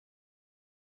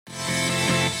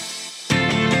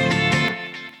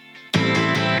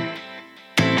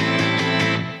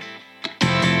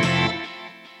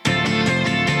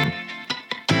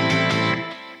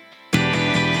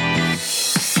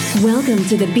Welcome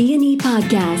to the B&E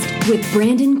Podcast with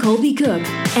Brandon Colby Cook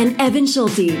and Evan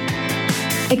Schulte.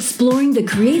 Exploring the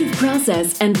creative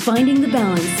process and finding the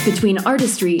balance between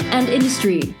artistry and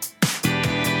industry.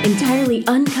 Entirely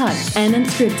uncut and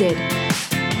unscripted.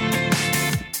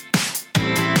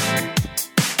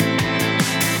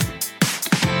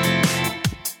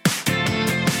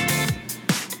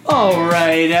 All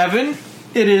right, Evan.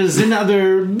 It is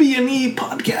another B&E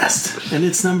podcast, and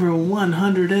it's number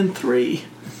 103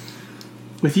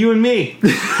 with you and me.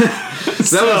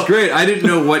 That was great. I didn't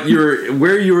know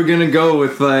where you were gonna go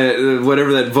with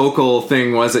whatever that vocal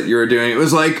thing was that you were doing. It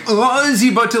was like, oh, is he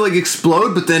about to like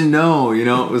explode? But then no,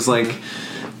 it was like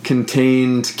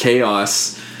contained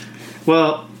chaos.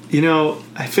 Well,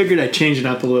 I figured I'd change it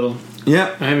up a little.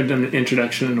 Yeah, I haven't done an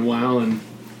introduction in a while, and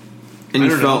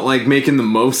you felt like making the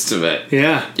most of it.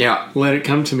 Yeah. Let it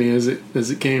come to me as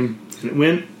it came, and it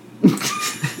went.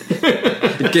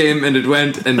 It came and it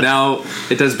went, and now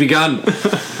it has begun.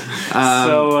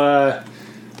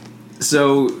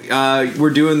 So we're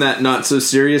doing that not so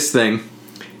serious thing.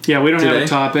 Yeah, we don't today. have a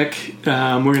topic.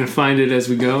 We're going to find it as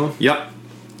we go. Yep.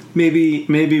 Maybe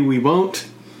we won't.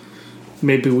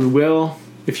 Maybe we will.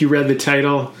 If you read the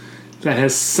title, that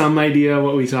has some idea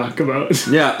what we talk about.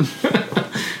 Yeah.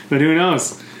 But who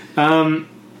knows?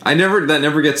 That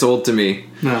never gets old to me.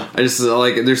 No. I just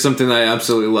there's something that I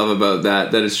absolutely love about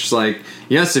that it's just like,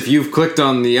 yes, if you've clicked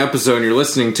on the episode and you're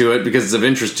listening to it because it's of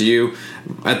interest to you,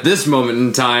 at this moment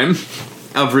in time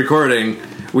of recording,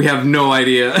 we have no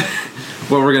idea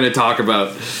what we're going to talk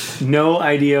about. No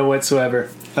idea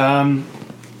whatsoever.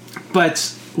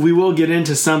 But we will get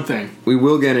into something. We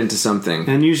will get into something.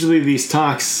 And usually these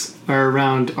talks are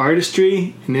around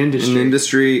artistry and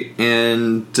industry.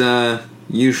 And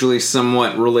usually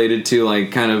somewhat related to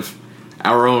like kind of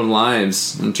our own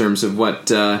lives in terms of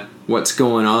what's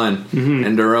going on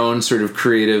and our own sort of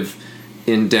creative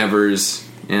endeavors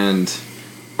and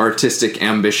artistic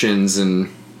ambitions and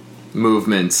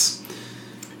movements.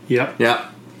 Yep.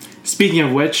 Yeah. Speaking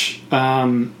of which,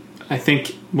 I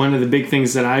think one of the big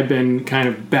things that I've been kind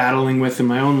of battling with in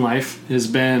my own life has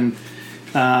been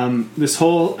this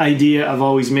whole idea of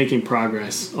always making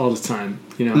progress all the time,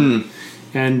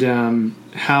 and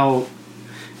how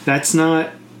that's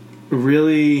not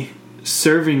really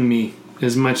serving me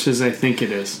as much as I think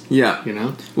it is. Yeah.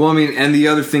 Well, I mean, and the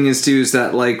other thing is too is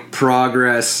that like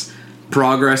progress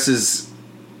is,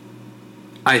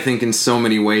 I think in so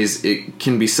many ways it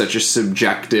can be such a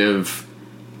subjective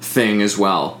thing as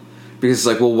well. Because it's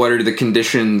like, well, what are the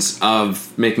conditions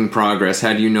of making progress?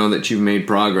 How do you know that you've made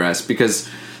progress? Because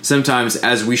sometimes,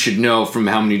 as we should know from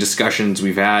how many discussions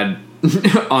we've had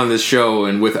on this show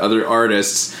and with other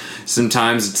artists,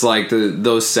 sometimes it's like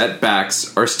those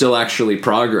setbacks are still actually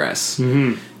progress.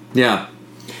 Mm-hmm. Yeah.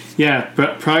 Yeah,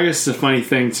 but progress is a funny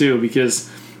thing, too, because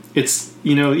it's,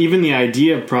 even the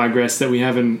idea of progress that we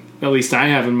have at least I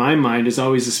have in my mind, is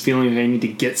always this feeling like I need to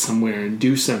get somewhere and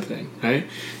do something, right?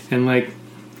 And like,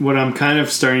 what I'm kind of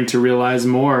starting to realize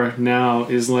more now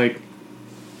is like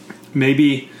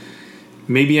maybe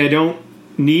I don't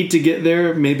need to get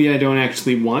there. Maybe I don't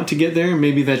actually want to get there.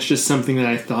 Maybe that's just something that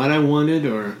I thought I wanted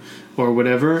or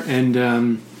whatever. And,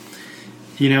 and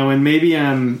maybe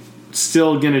I'm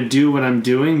still going to do what I'm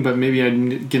doing, but maybe I'm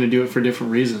going to do it for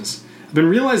different reasons. I've been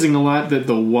realizing a lot that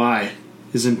the why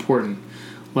is important.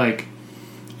 Like,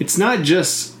 it's not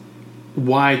just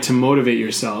why to motivate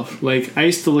yourself. Like, I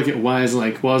used to look at why as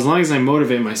like, well, as long as I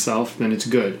motivate myself, then it's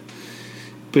good.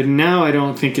 But now I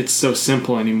don't think it's so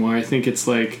simple anymore. I think it's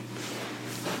like,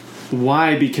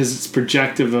 why? Because it's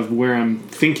projective of where I'm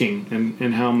thinking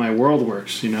and how my world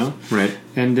works, Right.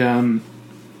 And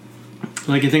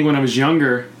like, I think when I was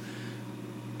younger,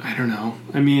 I don't know.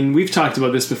 I mean, we've talked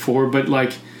about this before, but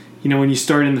like, when you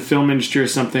start in the film industry or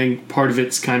something, part of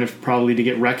it's kind of probably to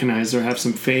get recognized or have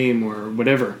some fame or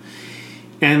whatever.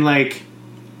 And like,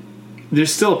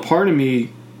 there's still a part of me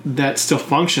that still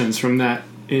functions from that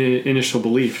initial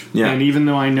belief. Yeah. And even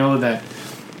though I know that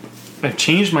I've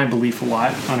changed my belief a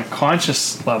lot on a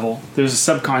conscious level, there's a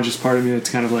subconscious part of me that's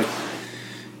kind of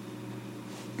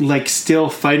like still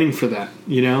fighting for that,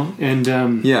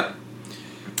 And yeah.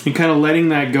 And kind of letting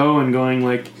that go and going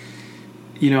like,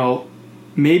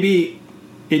 maybe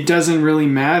it doesn't really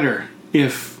matter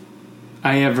if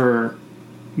I ever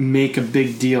make a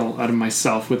big deal out of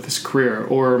myself with this career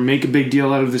or make a big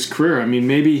deal out of this career. I mean,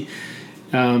 maybe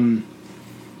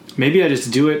I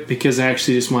just do it because I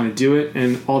actually just want to do it,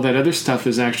 and all that other stuff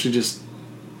is actually just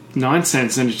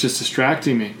nonsense and it's just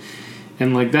distracting me.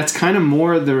 And like, that's kind of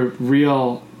more the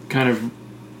real kind of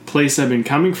place I've been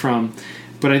coming from.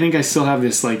 But I think I still have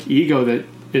this like ego that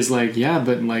is like, yeah,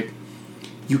 but like,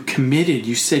 you committed.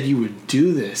 You said you would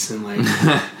do this, and like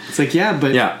it's like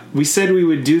but we said we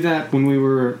would do that when we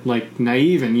were like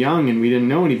naive and young and we didn't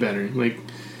know any better. Like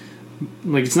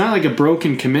it's not like a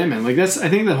broken commitment. Like that's I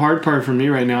think the hard part for me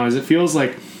right now is it feels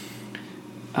like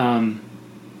let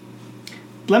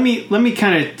me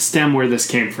kind of stem where this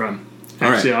came from.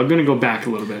 Actually, I'm going to go back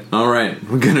a little bit. All right.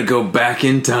 We're going to go back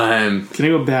in time. Can I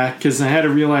go back? Because I had a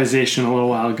realization a little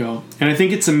while ago. And I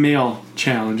think it's a male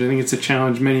challenge. I think it's a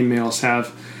challenge many males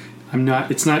have.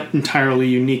 It's not entirely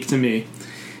unique to me.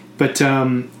 But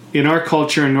in our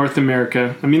culture in North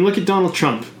America, I mean, look at Donald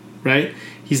Trump, right?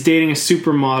 He's dating a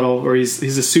supermodel, or he's a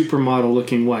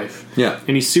supermodel-looking wife. Yeah.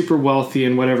 And he's super wealthy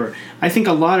and whatever. I think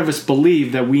a lot of us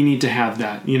believe that we need to have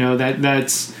that. You know,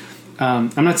 that's...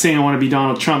 I'm not saying I want to be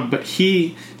Donald Trump, but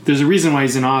there's a reason why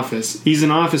he's in office. He's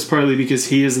in office partly because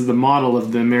he is the model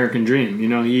of the American dream. You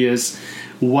know, he is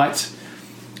what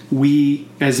we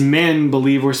as men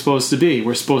believe we're supposed to be.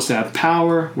 We're supposed to have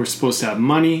power. We're supposed to have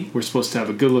money. We're supposed to have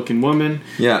a good-looking woman.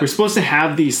 Yeah. We're supposed to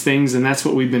have these things, and that's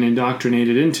what we've been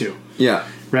indoctrinated into. Yeah.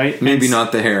 Right? Maybe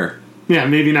not the hair. Yeah,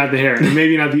 maybe not the hair. And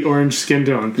maybe not the orange skin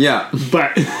tone. Yeah.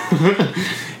 But...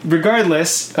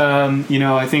 regardless,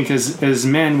 I think as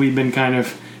men, we've been kind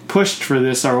of pushed for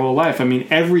this our whole life. I mean,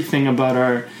 everything about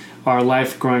our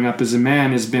life growing up as a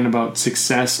man has been about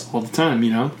success all the time,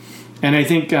 you know? And I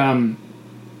think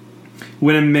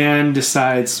when a man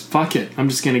decides, fuck it, I'm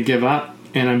just going to give up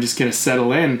and I'm just going to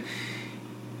settle in,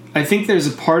 I think there's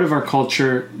a part of our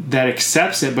culture that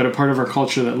accepts it, but a part of our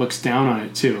culture that looks down on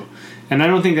it too. And I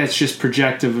don't think that's just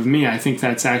projective of me. I think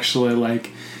that's actually like...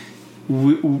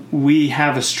 We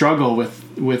have a struggle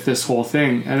with this whole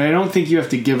thing, and I don't think you have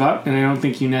to give up, and I don't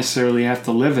think you necessarily have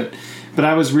to live it. But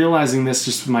I was realizing this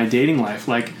just with my dating life,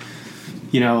 like,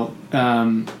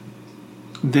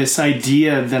 this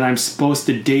idea that I'm supposed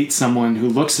to date someone who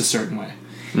looks a certain way,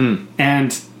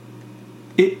 and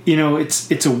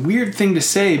it's a weird thing to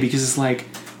say because it's like,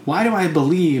 why do I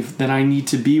believe that I need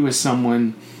to be with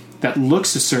someone that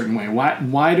looks a certain way?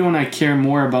 Why don't I care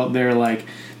more about their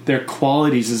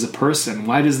qualities as a person?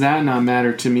 Why does that not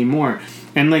matter to me more?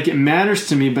 And like it matters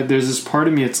to me, but there's this part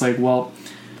of me. It's like, well,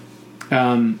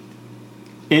 and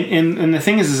the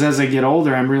thing is as I get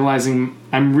older, I'm realizing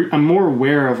I'm more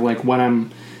aware of like what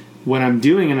I'm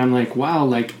doing, and I'm like, wow,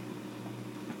 like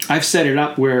I've set it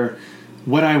up where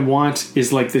what I want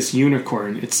is like this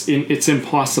unicorn. It's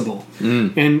impossible,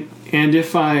 and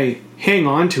if I hang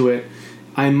on to it,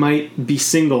 I might be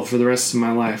single for the rest of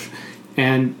my life.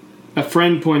 And a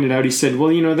friend pointed out, he said,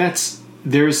 well,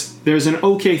 there's an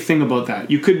okay thing about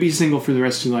that. You could be single for the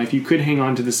rest of your life. You could hang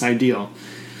on to this ideal.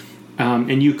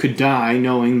 And you could die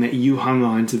knowing that you hung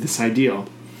on to this ideal.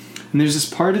 And there's this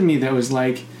part of me that was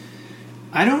like,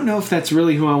 I don't know if that's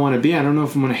really who I want to be. I don't know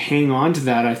if I'm going to hang on to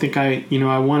that. I think I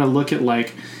want to look at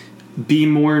like, be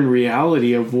more in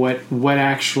reality of what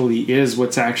actually is,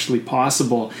 what's actually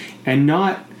possible, and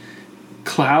not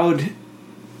cloud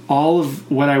all of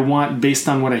what I want based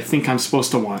on what I think I'm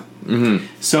supposed to want. Mm-hmm.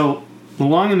 So the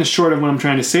long and the short of what I'm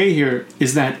trying to say here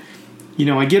is that,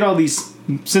 I get all these,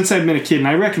 since I've been a kid, and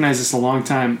I recognize this for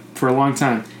a long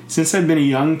time, since I've been a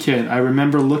young kid, I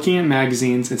remember looking at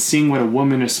magazines and seeing what a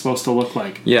woman is supposed to look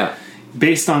like. Yeah.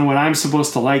 Based on what I'm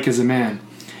supposed to like as a man.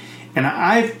 And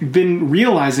I've been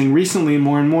realizing recently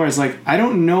more and more is like, I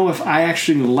don't know if I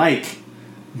actually like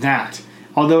that.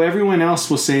 Although everyone else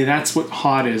will say that's what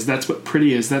hot is, that's what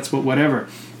pretty is, that's what whatever.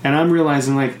 And I'm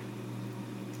realizing, like,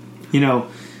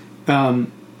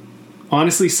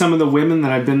 honestly, some of the women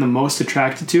that I've been the most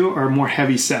attracted to are more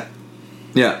heavy set.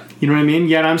 Yeah. You know what I mean?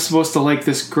 Yet I'm supposed to like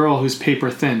this girl who's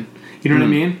paper thin. You know what I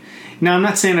mean? Now, I'm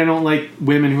not saying I don't like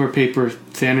women who are paper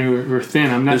thin or who are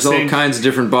thin. I'm not saying... There's all kinds of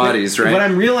different bodies, right? What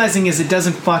I'm realizing is it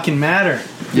doesn't fucking matter.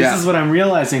 This is what I'm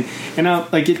realizing. And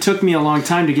it took me a long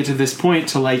time to get to this point,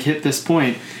 to like hit this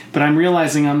point. But I'm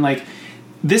realizing I'm like,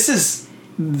 this is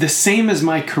the same as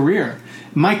my career.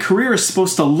 My career is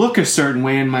supposed to look a certain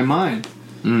way in my mind.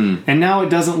 And now it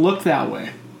doesn't look that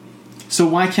way. So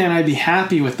why can't I be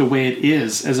happy with the way it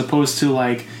is as opposed to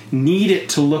like need it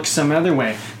to look some other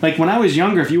way? Like when I was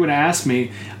younger, if you would have asked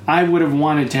me, I would have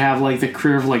wanted to have like the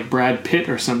career of like Brad Pitt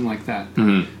or something like that.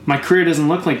 My career doesn't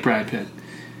look like Brad Pitt,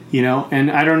 and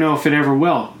I don't know if it ever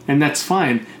will, and that's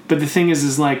fine. But the thing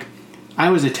is like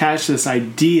I was attached to this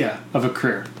idea of a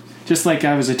career, just like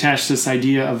I was attached to this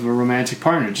idea of a romantic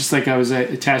partner, just like I was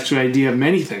attached to the idea of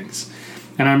many things.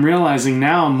 And I'm realizing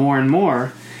now more and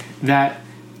more that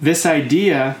this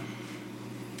idea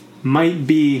might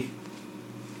be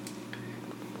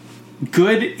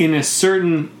good in a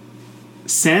certain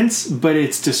sense, but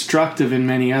it's destructive in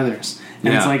many others.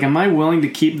 And it's like, am I willing to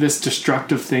keep this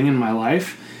destructive thing in my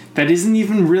life that isn't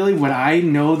even really what I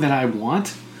know that I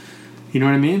want. You know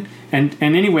what I mean? And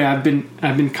anyway, I've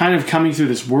been kind of coming through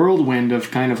this whirlwind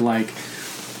of kind of like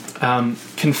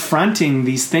confronting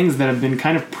these things that have been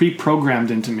kind of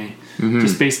pre-programmed into me,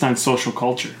 just based on social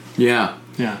culture. Yeah.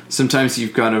 Yeah. Sometimes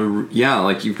you've got to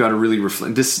really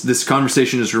reflect. This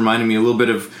conversation is reminding me a little bit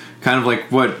of kind of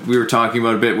like what we were talking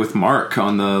about a bit with Mark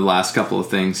on the last couple of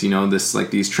things. You know, this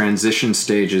like these transition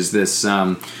stages, this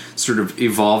sort of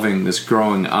evolving, this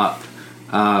growing up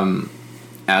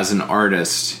as an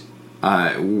artist,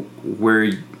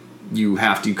 where you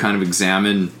have to kind of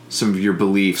examine some of your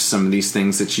beliefs, some of these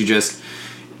things that you just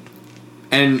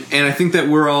and I think that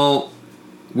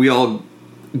we all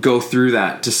go through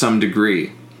that to some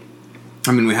degree.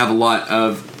 I mean, we have a lot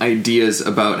of ideas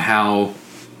about how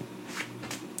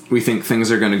we think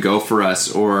things are going to go for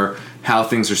us or how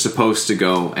things are supposed to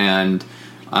go, and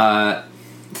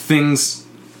things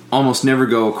almost never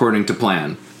go according to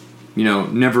plan. You know,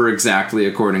 never exactly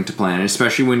according to plan, and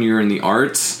especially when you're in the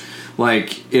arts,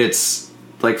 like it's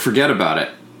like forget about it.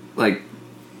 Like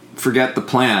forget the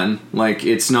plan. Like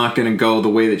it's not going to go the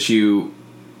way that you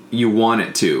want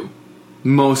it to.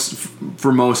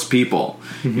 For most people,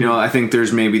 you know, I think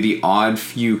there's maybe the odd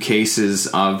few cases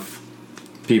of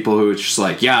people who it's just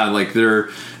like, yeah, like they're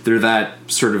that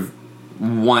sort of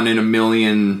 1 in a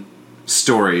million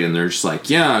story, and they're just like,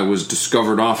 yeah, I was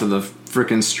discovered off of the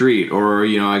frickin' street, or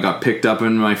you know, I got picked up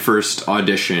in my first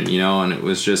audition, you know, and it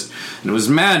was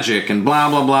magic and blah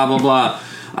blah blah blah blah.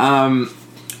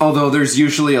 Although there's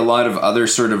usually a lot of other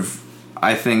sort of,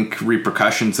 I think,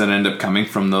 repercussions that end up coming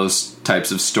from those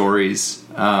types of stories.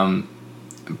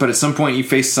 But at some point you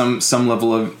face some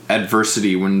level of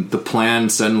adversity when the plan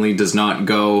suddenly does not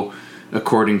go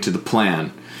according to the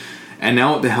plan. And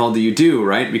now what the hell do you do,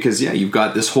 right? Because, yeah, you've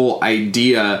got this whole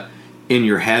idea in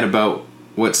your head about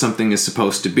what something is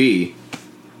supposed to be.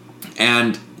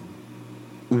 And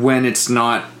when it's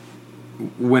no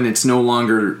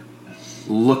longer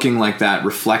looking like that,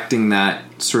 reflecting that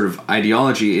sort of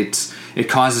ideology, it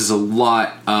causes a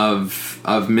lot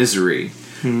of misery,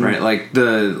 right? Like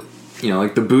the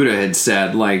Buddha had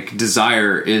said, like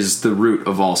desire is the root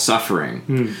of all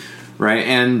suffering, right?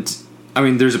 And I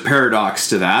mean, there's a paradox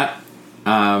to that,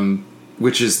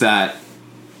 which is that,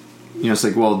 you know, it's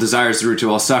like, well, desire is the root to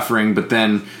all suffering, but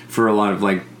then for a lot of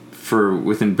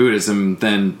within Buddhism,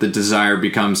 then the desire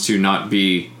becomes to not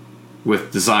be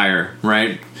with desire,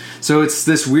 right? So it's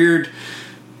this weird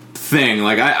thing.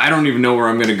 Like I don't even know where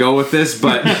I'm going to go with this,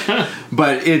 but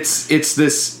but it's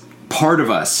this part of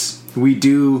us. We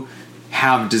do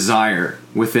have desire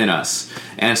within us,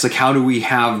 and it's like, how do we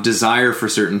have desire for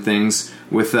certain things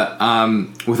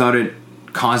without it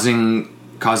causing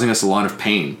us a lot of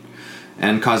pain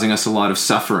and causing us a lot of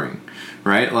suffering,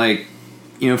 right? Like,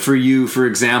 you know, for you, for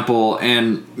example,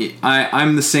 and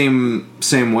I'm the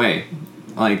same way.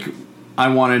 Like, I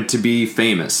wanted to be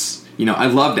famous. You know, I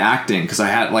loved acting because I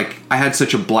had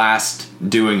such a blast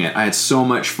doing it. I had so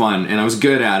much fun, and I was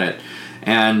good at it,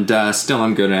 and still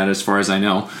I'm good at it as far as I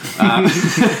know.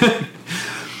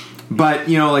 But,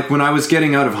 you know, like when I was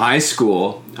getting out of high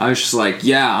school, I was just like,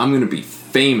 yeah, I'm going to be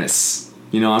famous.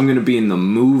 You know, I'm going to be in the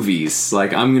movies.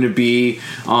 Like, I'm going to be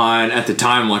at the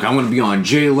time, like, I'm going to be on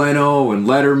Jay Leno and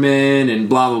Letterman and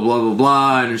blah, blah, blah, blah,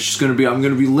 blah. And it's just going to be, I'm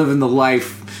going to be living the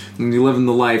life. I'm going to be living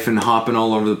the life and hopping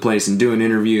all over the place and doing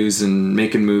interviews and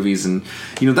making movies. And,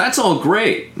 you know, that's all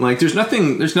great. Like, there's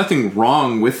nothing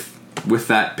wrong with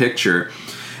that picture.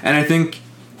 And I think,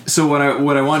 so what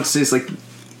I want to say is, like,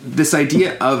 this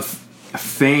idea of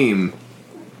fame,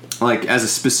 like, as a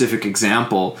specific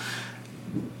example,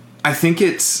 I think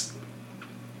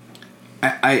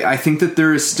I think that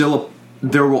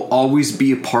there will always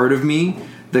be a part of me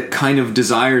that kind of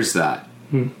desires that.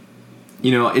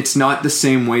 You know, it's not the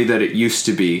same way that it used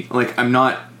to be. Like,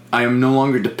 I am no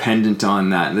longer dependent on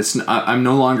that. I'm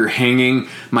no longer hanging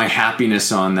my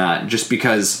happiness on that, just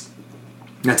because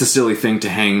that's a silly thing to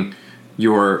hang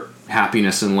your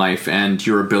happiness in life and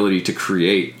your ability to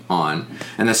create on.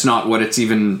 And that's not what it's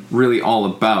even really all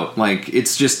about. Like,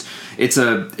 it's a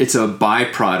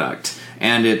byproduct,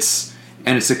 and it's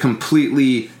a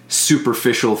completely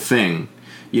superficial thing.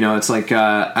 You know, it's like,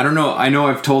 I don't know. I know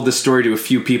I've told this story to a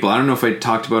few people. I don't know if I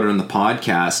talked about it on the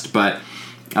podcast, but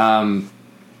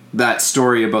that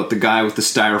story about the guy with the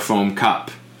styrofoam cup.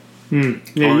 Yeah,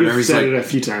 you've said it a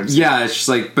few times. Yeah, it's just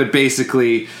like, but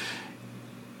basically,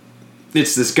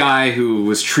 it's this guy who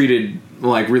was treated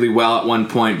like really well at one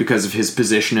point because of his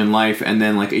position in life, and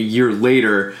then like a year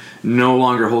later, no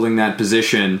longer holding that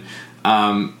position,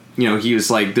 you know, he was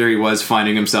like, there he was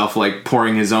finding himself like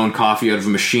pouring his own coffee out of a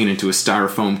machine into a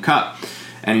styrofoam cup.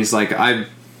 And he's like, I've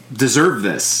deserve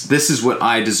this. This is what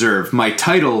I deserve. My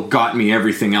title got me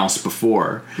everything else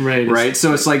before. Right?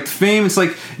 So it's like fame, it's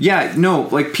like, yeah, no,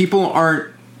 like people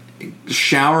aren't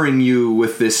showering you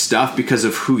with this stuff because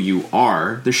of who you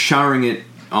are. They're showering it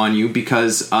on you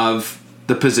because of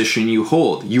the position you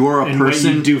hold. You are a person.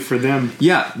 What you do for them.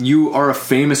 Yeah, you are a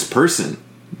famous person.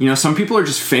 You know, some people are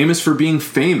just famous for being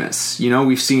famous. You know,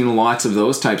 we've seen lots of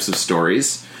those types of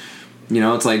stories. You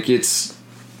know, it's like you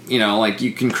know, like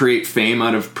you can create fame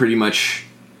out of pretty much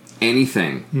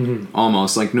anything,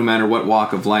 almost, like no matter what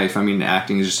walk of life. I mean,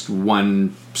 acting is just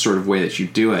one sort of way that you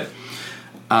do it.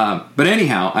 But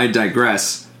anyhow, I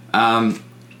digress. I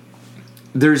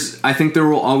think there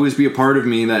will always be a part of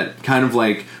me that kind of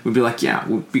like would be like, yeah, it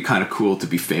would be kind of cool to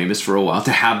be famous for a while,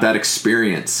 to have that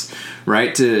experience,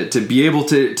 right? To be able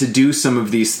to do some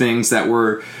of these things that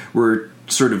were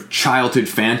sort of childhood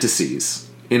fantasies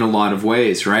in a lot of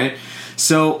ways, right?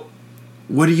 So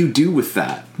what do you do with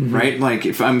that, right? Like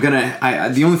if I'm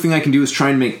the only thing I can do is try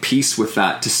and make peace with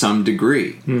that to some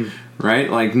degree, right?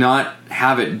 Like not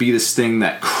have it be this thing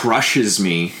that crushes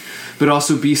me, but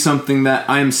also be something that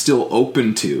I'm still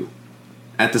open to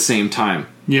at the same time.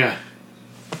 Yeah.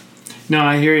 No,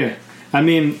 I hear you. I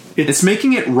mean, it's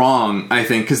making it wrong, I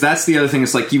think, because that's the other thing.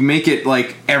 It's like you make it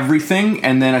like everything,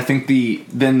 and then I think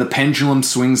then the pendulum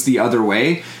swings the other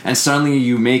way, and suddenly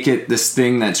you make it this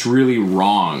thing that's really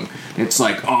wrong. It's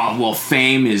like, oh, well,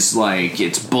 fame is like,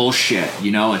 it's bullshit,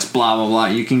 you know, it's blah, blah, blah.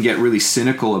 You can get really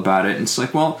cynical about it, and it's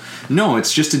like, well, no,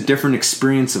 it's just a different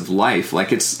experience of life.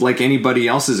 Like, it's like anybody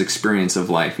else's experience of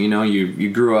life, you know? You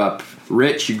grew up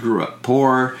rich, you grew up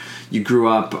poor, you grew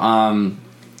up,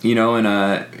 you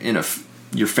know,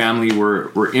 your family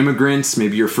were immigrants,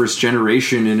 maybe you're first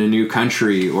generation in a new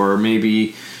country, or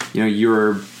maybe, you know,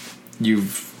 you're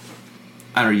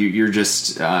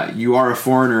just you are a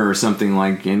foreigner or something,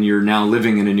 like, and you're now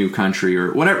living in a new country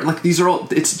or whatever. Like, these are all,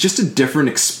 it's just a different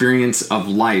experience of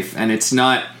life, and it's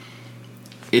not,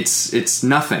 it's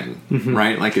nothing,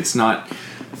 right? Like, it's not,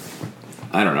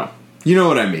 I don't know. You know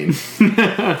what I mean?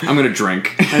 I'm gonna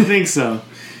drink. I think so.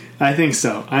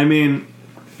 I mean,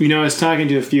 you know, I was talking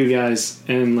to a few guys,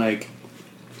 and like,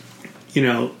 you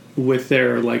know, with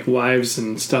their like wives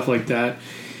and stuff like that,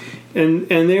 and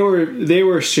they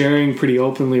were sharing pretty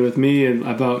openly with me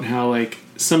about how like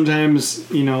sometimes,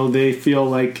 you know, they feel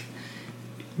like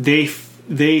they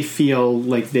feel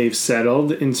like they've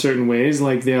settled in certain ways.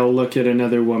 Like they'll look at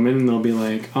another woman and they'll be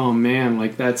like, oh man,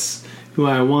 like that's who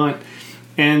I want.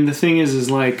 And the thing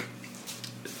is like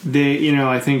they, you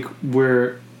know, I think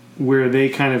where they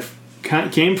kind of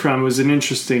came from was an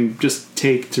interesting just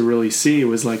take to really see. It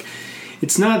was like,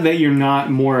 it's not that you're not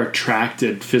more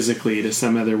attracted physically to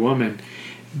some other woman,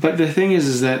 but the thing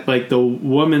is that like the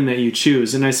woman that you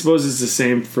choose, and I suppose it's the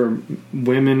same for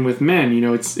women with men, you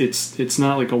know, it's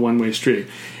not like a one-way street,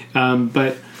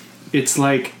 but it's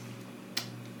like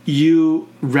you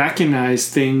recognize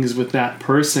things with that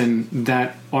person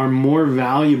that are more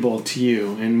valuable to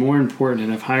you and more important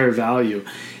and of higher value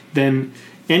than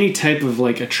any type of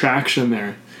like attraction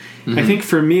there. I think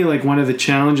for me, like one of the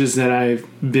challenges that I've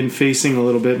been facing a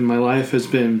little bit in my life has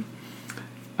been,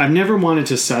 I've never wanted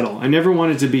to settle. I never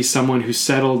wanted to be someone who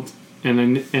settled,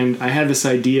 and I had this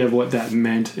idea of what that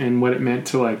meant and what it meant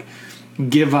to like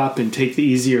give up and take the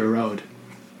easier road.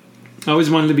 I always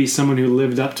wanted to be someone who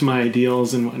lived up to my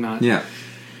ideals and whatnot. Yeah.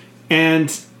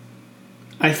 And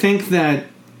I think that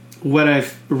what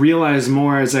I've realized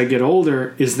more as I get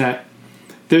older is that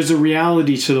there's a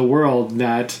reality to the world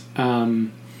that,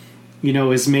 you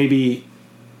know, is maybe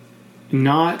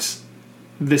not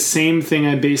the same thing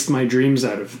I based my dreams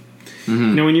out of. You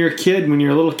know, when you're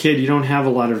a little kid, you don't have a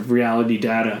lot of reality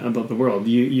data about the world.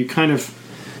 You kind of,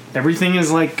 everything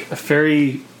is like a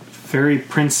fairy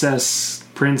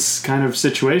prince kind of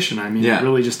situation. I mean, It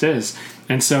really just is.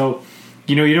 And so,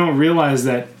 you know, you don't realize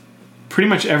that pretty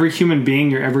much every human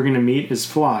being you're ever going to meet is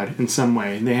flawed in some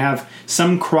way. They have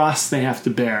some cross they have to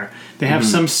bear. They have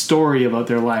some story about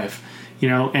their life, you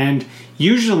know, and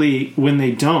usually when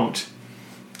they don't,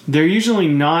 they're usually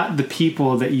not the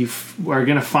people that you are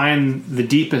going to find the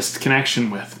deepest connection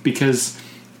with, because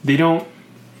they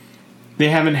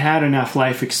haven't had enough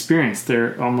life experience.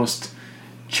 They're almost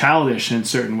childish in a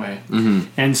certain way.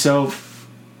 And so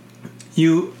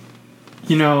you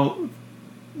know,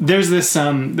 there's this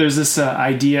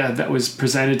idea that was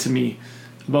presented to me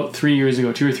about 2 or 3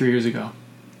 years ago,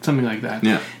 something like that.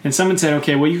 Yeah. And someone said,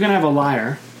 okay, well, you can have a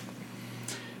liar.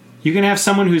 You can have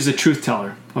someone who's a truth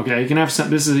teller. Okay, you can have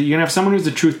someone who's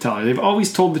a truth teller. They've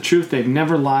always told the truth. They've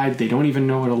never lied. They don't even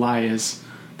know what a lie is.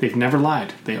 They've never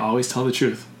lied. They always tell the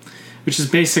truth, which is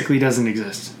basically doesn't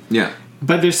exist. Yeah.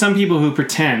 But there's some people who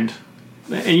pretend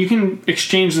and you can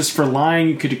exchange this for lying,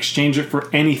 you could exchange it for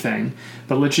anything,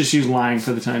 but let's just use lying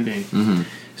for the time being. Mm-hmm.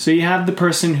 So you have the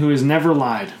person who has never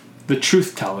lied, the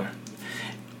truth teller.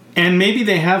 And maybe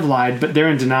they have lied, but they're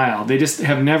in denial. They just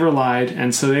have never lied,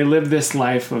 and so they live this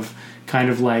life of kind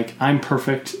of like, I'm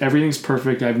perfect, everything's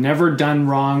perfect, I've never done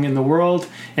wrong in the world,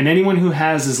 and anyone who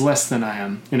has is less than I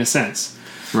am, in a sense.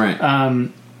 Right.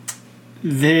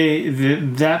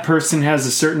 That person has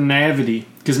a certain naivety,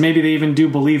 because maybe they even do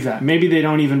believe that. Maybe they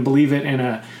don't even believe it in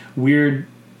a weird,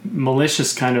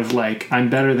 malicious kind of like, I'm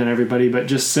better than everybody, but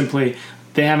just simply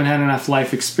they haven't had enough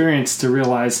life experience to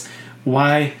realize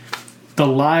why the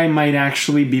lie might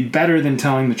actually be better than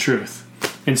telling the truth.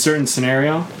 In certain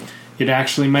scenario, it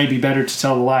actually might be better to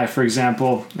tell the lie. For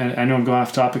example, I know I'm going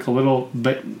off topic a little,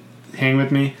 but hang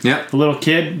with me. Yeah. A little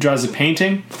kid draws a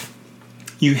painting.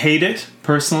 You hate it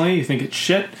personally. You think it's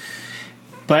shit.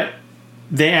 But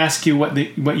they ask you what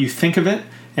you think of it.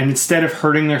 And instead of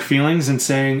hurting their feelings and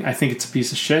saying, I think it's a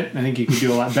piece of shit, I think you could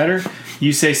do a lot better,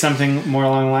 you say something more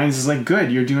along the lines is like,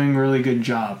 good, you're doing a really good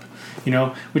job. You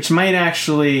know, which might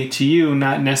actually, to you,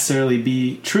 not necessarily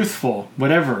be truthful,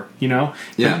 whatever, you know?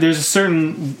 Yeah. But there's a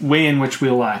certain way in which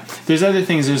we'll lie. There's other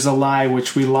things. There's a lie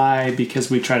which we lie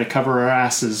because we try to cover our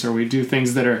asses, or we do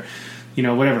things that are, you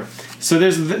know, whatever. So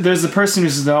there's the person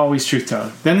who's the always truth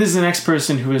teller. Then there's the next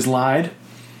person who has lied.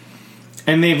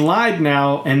 And they've lied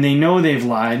now, and they know they've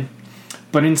lied,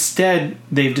 but instead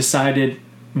they've decided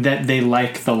that they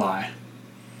like the lie.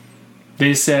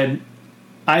 They said,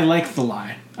 I like the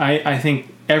lie. I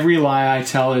think every lie I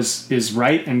tell is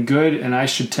right and good, and I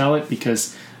should tell it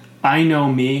because I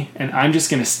know me, and I'm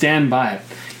just going to stand by it.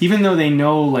 Even though they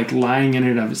know like lying in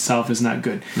and of itself is not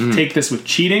good. Mm. Take this with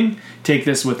cheating, take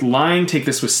this with lying, take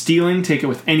this with stealing, take it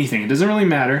with anything. It doesn't really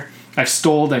matter. I've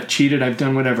stole, I've cheated, I've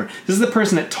done whatever. This is the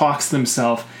person that talks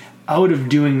themselves out of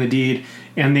doing the deed,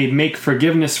 and they make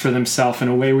forgiveness for themselves in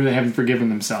a way where they haven't forgiven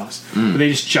themselves. But they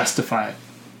just justify it.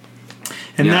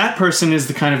 And that person is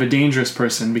the kind of a dangerous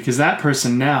person, because that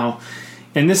person now,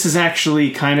 and this is actually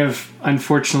kind of,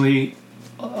 unfortunately,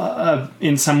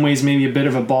 in some ways maybe a bit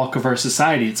of a bulk of our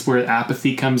society. It's where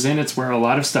apathy comes in. It's where a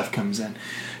lot of stuff comes in.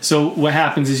 So what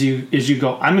happens is you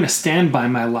go, I'm going to stand by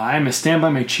my lie. I'm going to stand by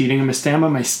my cheating. I'm going to stand by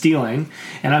my stealing.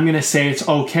 And I'm going to say it's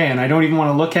okay. And I don't even want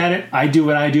to look at it. I do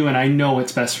what I do, and I know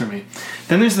what's best for me.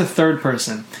 Then there's the third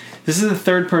person. This is the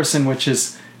third person which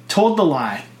is told the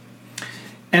lie.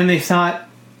 And they thought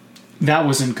that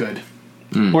wasn't good.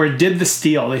 Or did the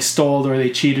steal. They stole, or they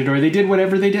cheated, or they did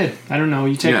whatever they did. I don't know.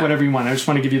 You take whatever you want. I just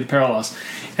want to give you the parallels.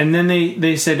 And then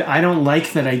they said, I don't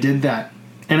like that I did that.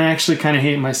 And I actually kind of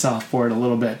hate myself for it a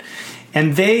little bit.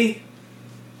 And they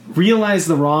realize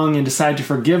the wrong and decide to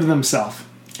forgive themselves.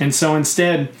 And so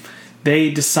instead,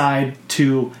 they decide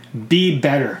to be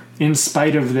better in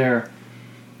spite of their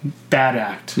bad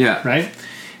act. Yeah. Right?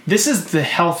 This is the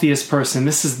healthiest person.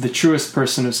 This is the truest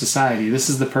person of society. This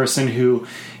is the person who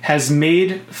has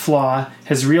made flaw,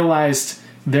 has realized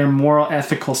their moral,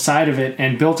 ethical side of it,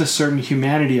 and built a certain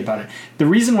humanity about it. The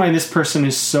reason why this person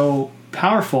is so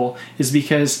powerful is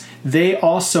because they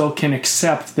also can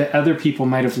accept that other people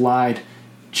might have lied,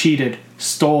 cheated,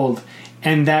 stole,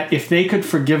 and that if they could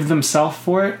forgive themselves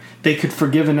for it, they could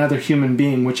forgive another human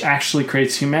being, which actually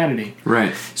creates humanity.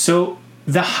 Right. So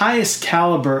the highest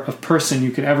caliber of person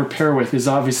you could ever pair with is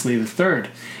obviously the third.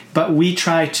 But we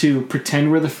try to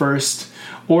pretend we're the first,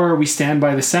 or we stand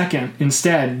by the second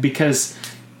instead, because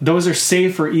those are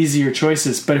safer, easier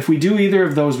choices. But if we do either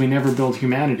of those, we never build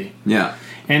humanity. Yeah.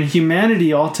 And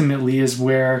humanity ultimately is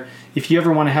where, if you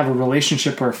ever want to have a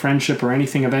relationship or a friendship or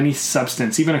anything of any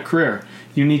substance, even a career,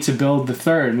 you need to build the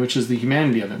third, which is the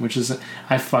humanity of it, which is,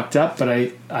 I fucked up, but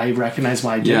I recognize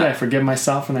why I did it, I forgive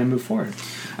myself, and I move forward.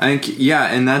 I think,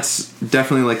 and that's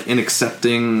definitely like an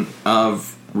accepting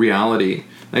of reality.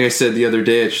 Like I said the other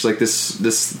day, it's just like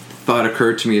this thought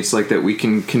occurred to me. It's like that we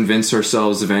can convince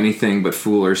ourselves of anything but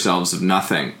fool ourselves of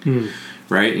nothing.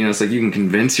 Right? You know, it's like you can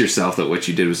convince yourself that what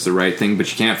you did was the right thing, but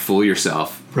you can't fool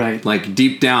yourself. Right. Like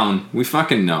deep down, we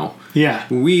fucking know. Yeah.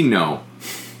 We know.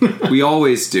 We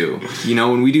always do. You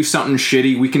know, when we do something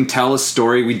shitty, we can tell a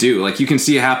story. We do. Like, you can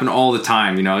see it happen all the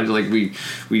time, you know? Like,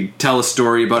 we tell a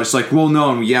story about it. It's like, well,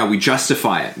 no, and we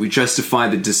justify it. We justify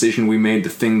the decision we made, the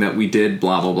thing that we did,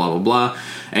 blah, blah, blah, blah, blah.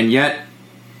 And yet,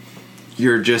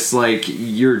 you're just like,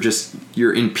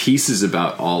 you're in pieces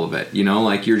about all of it, you know?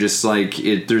 Like, you're just like,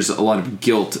 there's a lot of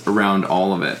guilt around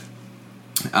all of it.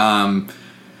 I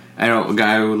know a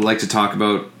guy I would like to talk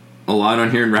about a lot on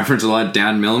here and reference a lot,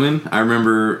 Dan Millman. I don't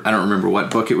remember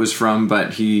what book it was from,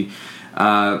 but he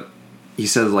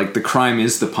said, like, the crime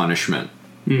is the punishment.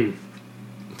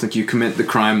 It's like you commit the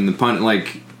crime and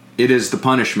like, it is the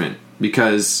punishment.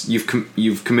 because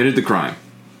you've committed the crime.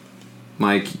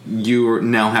 Like, you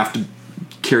now have to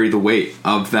carry the weight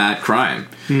of that crime.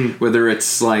 Whether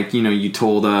it's like, you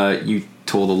told a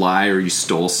lie, or you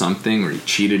stole something, or you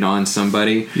cheated on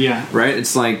somebody. Yeah. Right?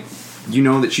 It's like,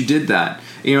 that you did that.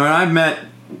 And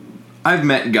I've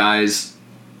met guys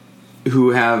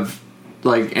who have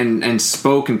like and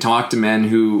spoke and talked to men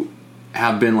who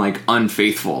have been like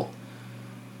unfaithful.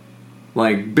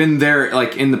 Like, been there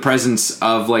like in the presence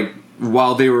of like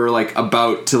while they were like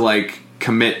about to like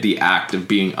commit the act of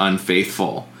being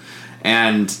unfaithful,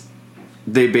 and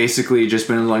they basically just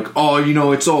been like, oh,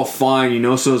 it's all fine,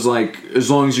 so it's like, as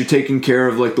long as you're taking care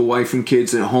of like the wife and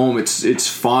kids at home, it's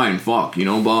fine, fuck,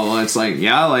 blah blah. It's like,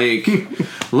 yeah, like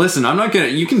listen, I'm not gonna,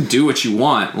 you can do what you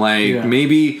want, like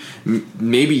maybe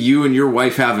you and your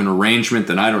wife have an arrangement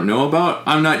that I don't know about.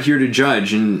 I'm not here to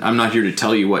judge, and I'm not here to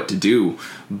tell you what to do,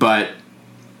 but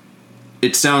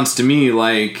it sounds to me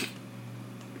like,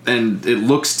 and it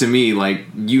looks to me like,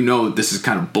 this is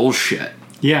kind of bullshit.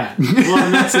 Yeah. Well,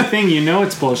 and that's the thing,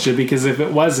 it's bullshit, because if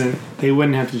it wasn't, they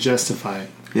wouldn't have to justify it.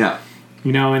 Yeah.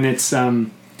 And it's, I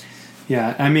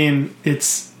mean,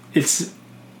 it's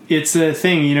a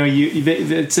thing,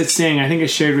 it's a saying I think I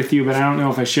shared with you, but I don't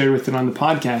know if I shared with it on the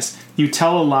podcast. You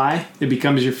tell a lie, it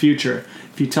becomes your future.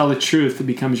 If you tell the truth, it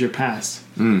becomes your past.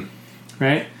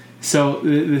 Right? So,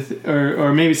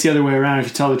 or maybe it's the other way around. If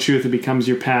you tell the truth, it becomes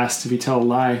your past. If you tell a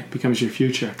lie, it becomes your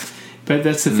future. But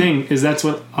that's the thing, is that's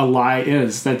what a lie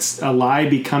is. That's a lie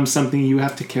becomes something you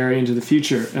have to carry into the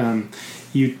future.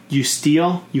 You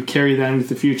steal, you carry that into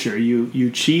the future. You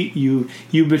cheat, you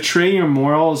betray your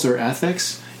morals or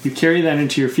ethics, you carry that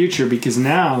into your future, because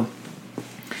now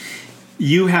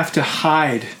you have to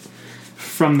hide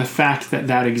from the fact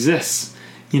that exists.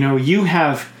 You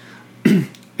have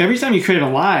every time you create a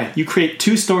lie, you create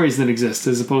two stories that exist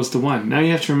as opposed to one. Now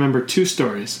you have to remember two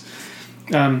stories.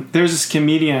 There's this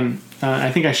comedian,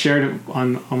 I think I shared it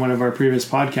on one of our previous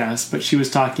podcasts, but she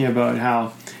was talking about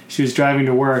how she was driving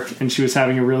to work and she was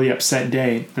having a really upset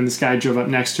day, and this guy drove up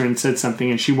next to her and said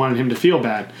something, and she wanted him to feel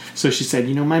bad. So she said,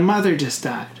 my mother just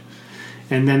died.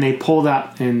 And then they pulled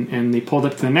up, and they pulled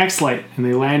up to the next light, and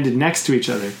they landed next to each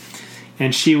other.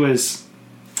 And she was...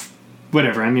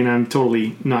 whatever. I mean, I'm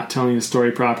totally not telling the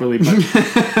story properly,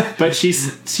 but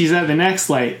she's at the next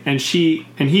light, and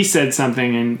he said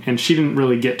something, and she didn't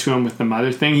really get to him with the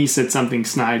mother thing. He said something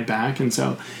snide back, and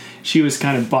so she was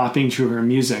kind of bopping to her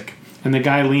music. And the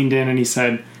guy leaned in and he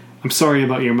said, "I'm sorry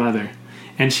about your mother."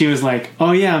 And she was like,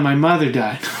 "Oh yeah, my mother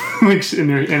died," which in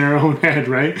her own head,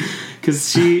 right?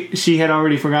 Because she had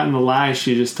already forgotten the lie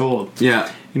she just told.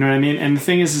 Yeah, you know what I mean. And the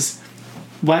thing is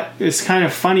what is kind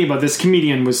of funny about this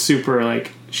comedian was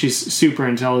she's super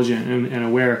intelligent and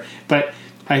aware, but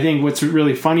I think what's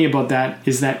really funny about that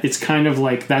is that it's kind of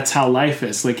like that's how life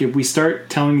is. Like, if we start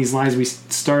telling these lies, we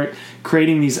start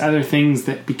creating these other things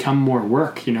that become more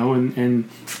work, and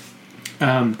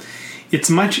it's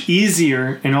much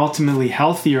easier and ultimately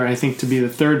healthier, I think, to be the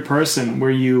third person,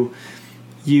 where you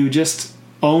just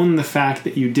own the fact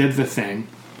that you did the thing,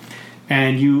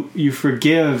 and you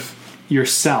forgive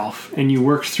yourself and you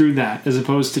work through that, as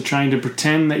opposed to trying to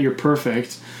pretend that you're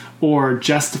perfect or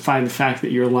justify the fact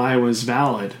that your lie was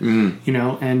valid. And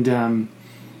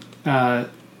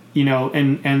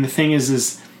the thing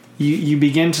is you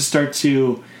begin to start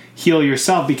to heal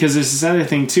yourself, because there's this other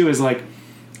thing too, is like,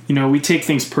 we take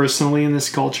things personally in this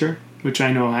culture, which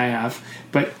I know I have,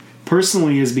 but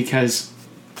personally is because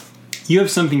you have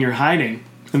something you're hiding,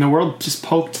 and the world just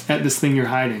poked at this thing you're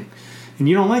hiding, and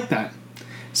you don't like that.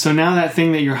 So now that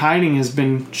thing that you're hiding has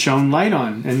been shown light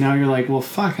on, and now you're like, well,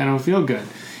 fuck, I don't feel good.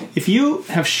 If you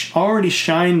have already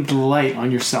shined the light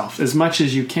on yourself as much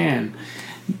as you can,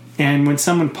 and when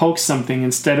someone pokes something,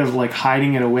 instead of like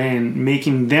hiding it away and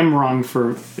making them wrong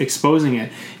for exposing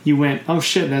it, you went, oh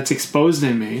shit, that's exposed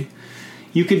in me.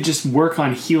 You could just work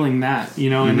on healing that,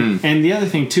 And the other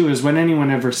thing too is what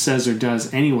anyone ever says or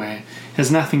does anyway has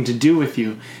nothing to do with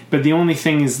you. But the only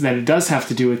thing is that it does have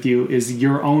to do with you is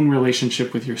your own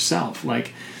relationship with yourself.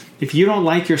 Like, if you don't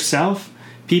like yourself,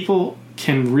 people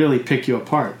can really pick you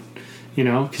apart,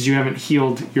 because you haven't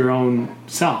healed your own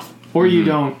self, or you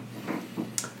don't,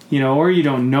 or you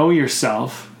don't know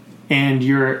yourself, and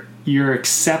you're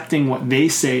accepting what they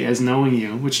say as knowing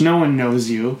you, which no one knows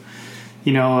you.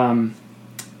 What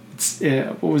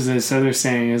was this other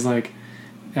saying? Is like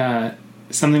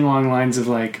something along the lines of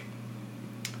like,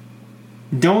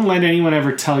 don't let anyone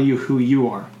ever tell you who you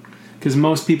are, because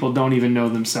most people don't even know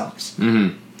themselves.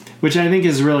 which I think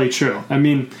is really true. I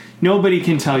mean, nobody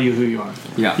can tell you who you are.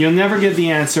 Yeah. You'll never get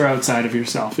the answer outside of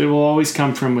yourself. It will always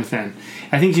come from within.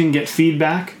 I think you can get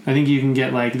feedback. I think you can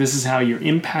get like, this is how you're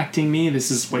impacting me.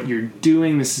 This is what you're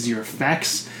doing. This is your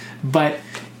effects. But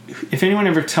if anyone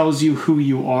ever tells you who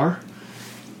you are,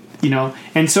 you know,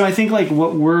 and so I think like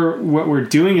what we're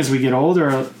doing as we get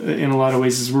older in a lot of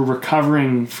ways is we're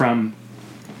recovering from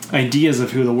ideas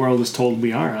of who the world is told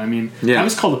we are. I mean, I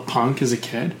was called a punk as a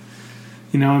kid.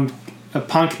 You know, and a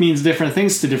punk means different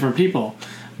things to different people,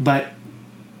 but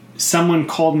someone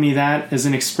called me that as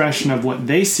an expression of what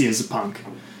they see as a punk.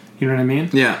 You know what I mean?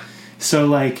 Yeah. So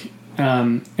like,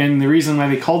 and the reason why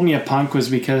they called me a punk was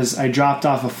because I dropped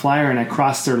off a flyer and I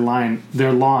crossed their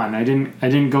lawn. I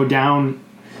didn't go down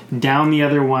the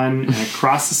other one and I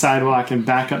crossed the sidewalk and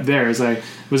back up there as I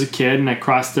was a kid, and I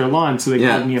crossed their lawn. So they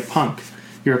called me a punk.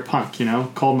 You're a punk, you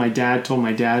know? Told my dad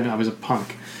I was a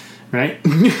punk, right?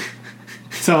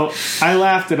 So I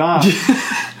laughed it off.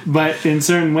 But in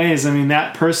certain ways, I mean,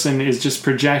 that person is just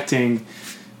projecting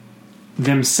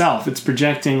themselves. It's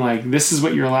projecting like, this is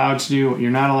what you're allowed to do, what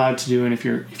you're not allowed to do, and if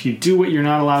you do what you're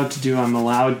not allowed to do, I'm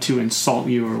allowed to insult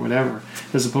you or whatever.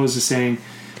 As opposed to saying,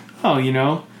 oh, you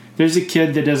know, there's a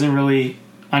kid that doesn't really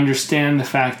understand the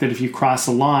fact that if you cross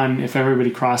a lawn, if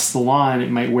everybody crosses the lawn, it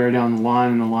might wear down the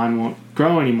lawn and the lawn won't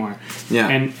grow anymore. Yeah.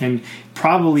 And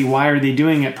probably why are they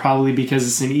doing it? Probably because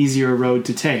it's an easier road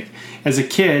to take. As a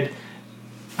kid,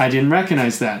 I didn't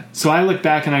recognize that. So I look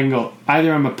back and I can go,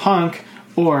 either I'm a punk,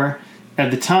 or at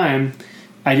the time,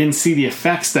 I didn't see the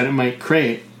effects that it might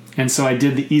create. And so I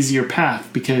did the easier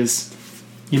path because,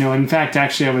 you know, in fact,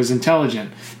 actually I was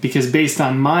intelligent. Because based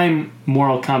on my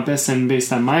moral compass and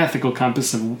based on my ethical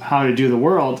compass of how to do the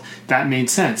world, that made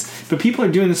sense. But people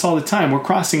are doing this all the time. We're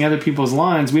crossing other people's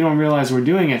lines. We don't realize we're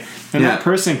doing it. And that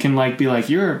person can like be like,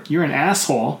 you're an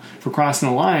asshole for crossing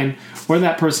the line. Or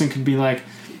that person could be like,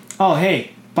 oh,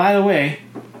 hey, by the way,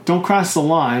 don't cross the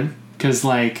lawn because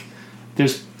like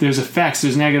there's effects,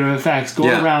 there's negative effects. Go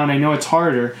around. I know it's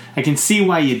harder. I can see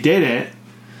why you did it.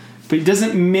 But it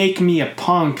doesn't make me a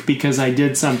punk because I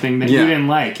did something that you didn't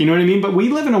like. You know what I mean? But we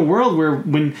live in a world where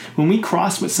when we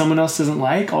cross what someone else doesn't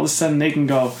like, all of a sudden they can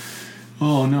go,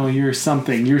 oh, no, you're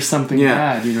something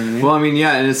bad. You know what I mean? Well, I mean,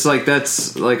 yeah, and it's like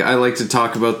that's, like, I like to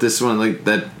talk about this one, like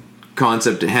that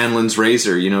concept of Hanlon's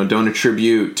razor, you know, don't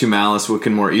attribute to malice what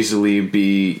can more easily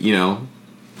be, you know,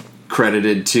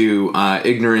 credited to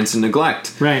ignorance and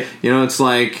neglect. Right. You know, it's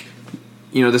like,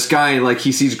 you know, this guy, like,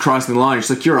 he sees you crossing the line, he's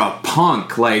like, you're a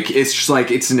punk. Like, it's just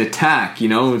like, it's an attack, you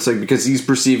know? It's like, because he's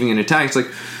perceiving an attack. It's like,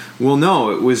 well,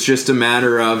 no, it was just a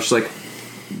matter of, just like,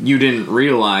 you didn't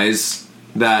realize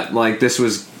that, like, this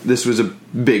was a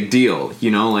big deal,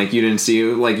 you know? Like, you didn't see,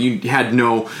 like, you had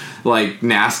no, like,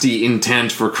 nasty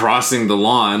intent for crossing the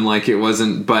lawn. Like, it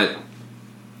wasn't, but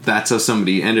that's how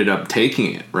somebody ended up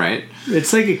taking it, right?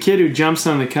 It's like a kid who jumps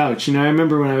on the couch. You know, I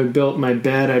remember when I built my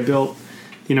bed, I built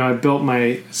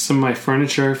some of my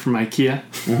furniture from IKEA.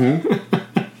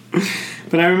 Mm-hmm.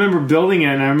 But I remember building it,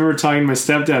 and I remember talking to my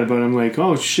stepdad about it. I'm like,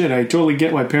 oh, shit, I totally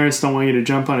get why parents don't want you to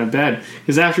jump on a bed.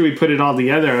 Because after we put it all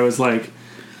together, I was like,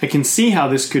 I can see how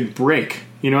this could break.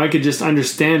 You know, I could just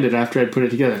understand it after I put it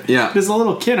together. Yeah. But as a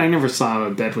little kid, I never saw how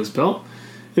a bed was built.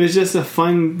 It was just a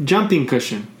fun jumping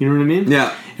cushion. You know what I mean?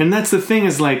 Yeah. And that's the thing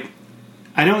is, like,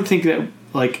 I don't think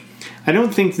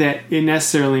that it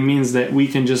necessarily means that we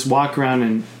can just walk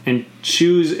around and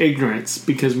choose ignorance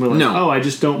because we're like, oh, I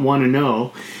just don't want to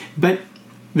know. But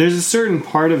there's a certain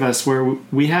part of us where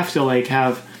we have to like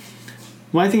have,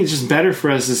 well, I think it's just better for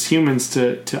us as humans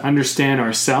to understand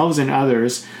ourselves and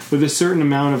others with a certain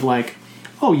amount of like,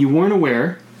 oh, you weren't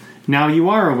aware, now you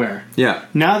are aware. Yeah.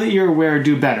 Now that you're aware,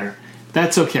 do better.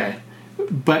 That's okay.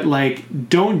 But like,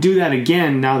 don't do that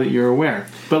again now that you're aware.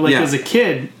 But like as a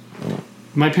kid,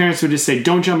 my parents would just say,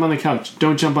 don't jump on the couch.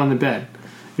 Don't jump on the bed.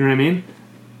 You know what I mean?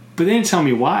 But they didn't tell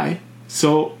me why.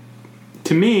 So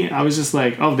to me, I was just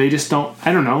like, oh, they just don't,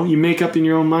 I don't know. You make up in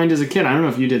your own mind as a kid. I don't know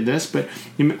if you did this, but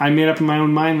I made up in my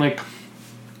own mind like,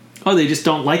 oh, they just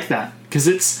don't like that. Because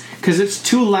it's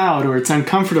too loud or it's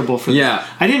uncomfortable for them. Yeah.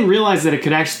 I didn't realize that it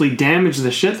could actually damage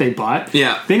the shit they bought.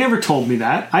 Yeah. They never told me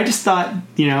that. I just thought,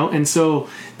 you know, and so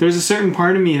there's a certain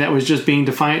part of me that was just being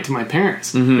defiant to my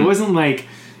parents. Mm-hmm. It wasn't like,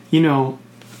 you know,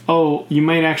 oh, you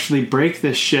might actually break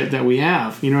this shit that we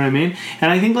have. You know what I mean?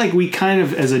 And I think like we kind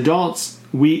of, as adults,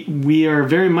 we are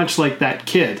very much like that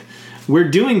kid. We're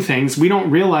doing things we don't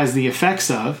realize the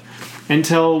effects of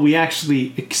until we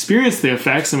actually experience the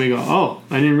effects and we go, oh,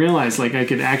 I didn't realize like I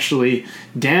could actually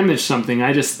damage something.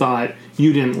 I just thought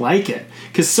you didn't like it.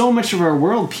 Because so much of our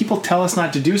world, people tell us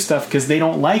not to do stuff because they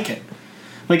don't like it.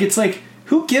 Like, it's like,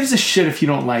 who gives a shit if you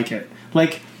don't like it?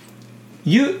 Like,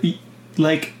 you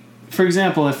like, for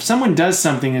example, if someone does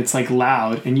something that's like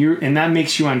loud and that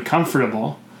makes you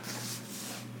uncomfortable,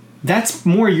 that's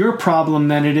more your problem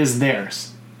than it is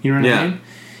theirs. You know what I mean?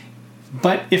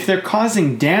 But if they're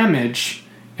causing damage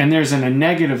and there's a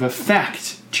negative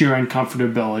effect to your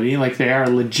uncomfortability, like they are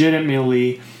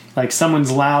legitimately, like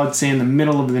someone's loud, say in the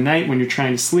middle of the night when you're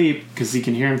trying to sleep because you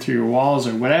can hear them through your walls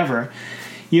or whatever,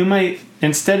 you might,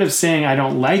 instead of saying I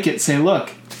don't like it, say,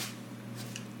 look,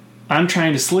 I'm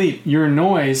trying to sleep. Your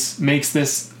noise makes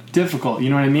this difficult. You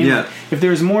know what I mean? Yeah. If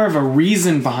there's more of a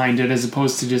reason behind it as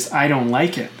opposed to just I don't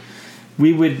like it,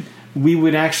 we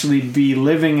would actually be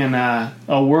living in a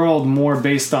world more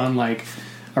based on like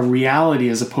a reality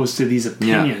as opposed to these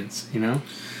opinions. You know.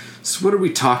 So what are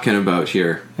we talking about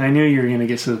here? I knew you were going to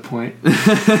get to the point.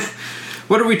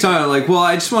 What are we talking? Like, well,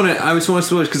 I just want to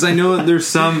switch because I know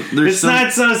there's it's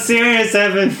not so serious,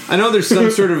 Evan. I know there's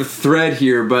some sort of a thread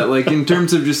here, but like in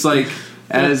terms of just like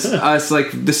as us,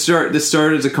 like this started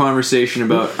as a conversation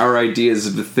about our ideas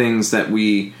of the things that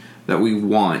we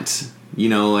want. You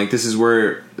know, like this is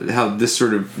how this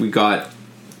sort of we got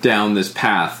down this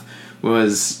path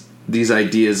was these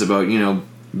ideas about, you know,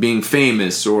 being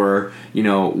famous or, you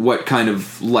know, what kind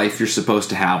of life you're supposed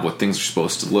to have, what things are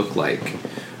supposed to look like.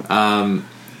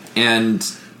 And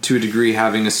to a degree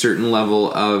having a certain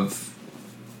level of,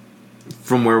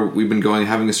 from where we've been going,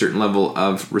 having a certain level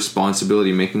of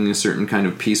responsibility, making a certain kind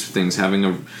of peace with things,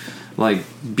 having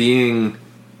being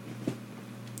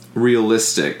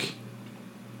realistic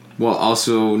while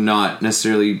also not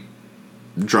necessarily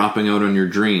dropping out on your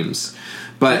dreams.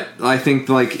 But I think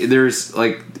like there's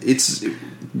like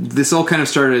this all kind of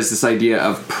started as this idea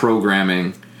of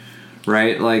programming,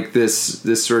 right? Like this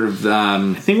sort of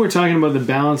I think we're talking about the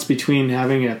balance between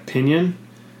having an opinion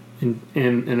and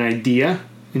an idea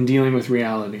and dealing with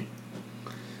reality.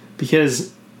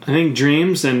 Because I think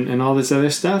dreams and all this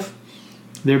other stuff,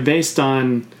 they're based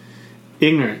on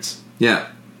ignorance. Yeah.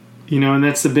 You know, and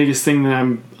that's the biggest thing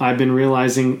that I've been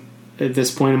realizing at this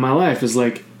point in my life is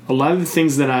like a lot of the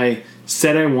things that I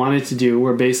said I wanted to do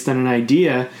were based on an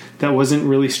idea that wasn't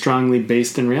really strongly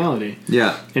based in reality.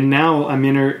 Yeah. And now I'm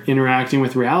interacting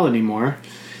with reality more,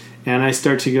 and I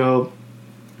start to go,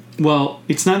 well,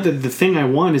 it's not that the thing I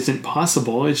want isn't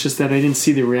possible, it's just that I didn't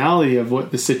see the reality of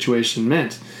what the situation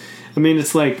meant. I mean,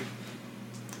 it's like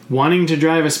wanting to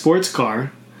drive a sports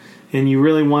car, and you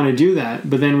really want to do that,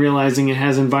 but then realizing it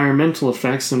has environmental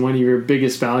effects, and one of your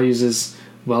biggest values is,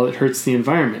 well, it hurts the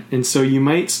environment. And so you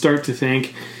might start to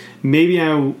think, maybe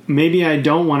I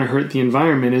don't want to hurt the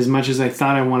environment as much as I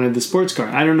thought I wanted the sports car.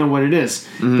 I don't know what it is.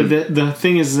 Mm-hmm. But the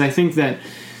thing is I think that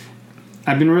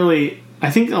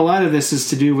I think a lot of this is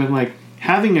to do with like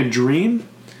having a dream,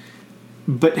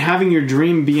 but having your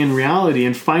dream be in reality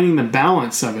and finding the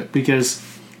balance of it. Because,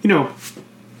 you know,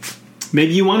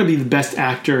 maybe you want to be the best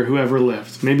actor who ever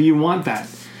lived. Maybe you want that.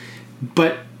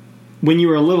 But when you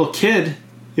were a little kid,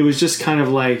 it was just kind of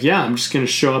like, yeah, I'm just going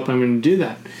to show up, I'm going to do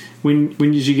that. When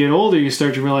as you get older, you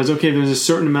start to realize, okay, there's a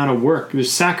certain amount of work.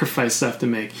 There's sacrifice stuff to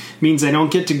make. It means I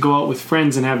don't get to go out with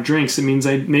friends and have drinks. It means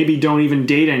I maybe don't even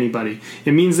date anybody.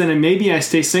 It means that maybe I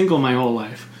stay single my whole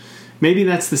life. Maybe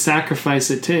that's the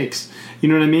sacrifice it takes. You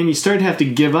know what I mean? You start to have to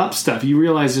give up stuff. You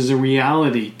realize there's a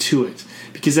reality to it.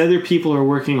 Because other people are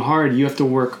working hard, you have to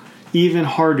work even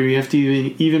harder. You have to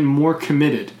be even more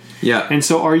committed. Yeah. And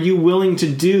so are you willing to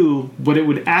do what it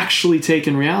would actually take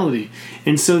in reality?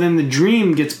 And so then the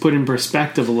dream gets put in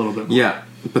perspective a little bit more. Yeah.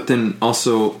 But then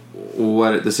also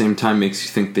what at the same time makes you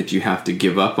think that you have to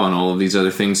give up on all of these other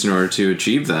things in order to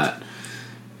achieve that?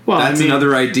 Well, that's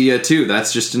another idea too.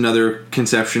 That's just another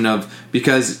conception of,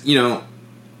 because, you know,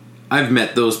 I've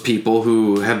met those people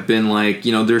who have been like,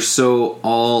 you know, they're so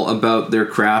all about their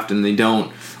craft and they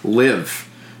don't live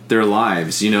their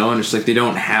lives, you know, and it's like they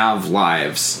don't have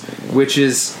lives, which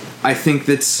is, I think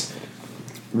that's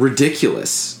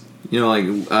ridiculous. You know,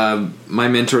 like my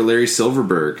mentor Larry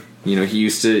Silverberg, you know, he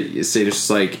used to say just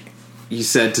like, he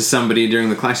said to somebody during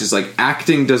the class, he's like,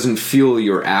 acting doesn't fuel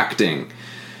your acting.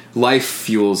 Life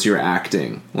fuels your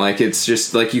acting. Like, it's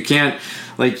just like, you can't,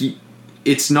 like,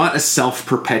 it's not a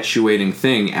self-perpetuating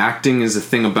thing. Acting is a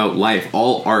thing about life.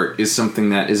 All art is something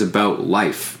that is about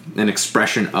life, an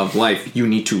expression of life. You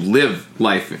need to live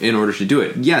life in order to do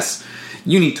it. Yes,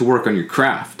 you need to work on your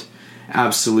craft.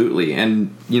 Absolutely.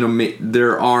 And, you know,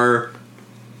 there are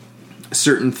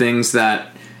certain things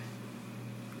that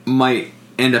might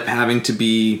end up having to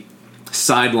be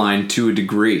sidelined to a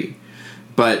degree.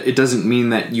 But it doesn't mean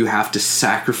that you have to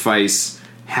sacrifice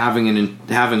having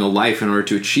a life in order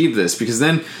to achieve this, because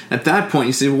then at that point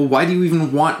you say, well, why do you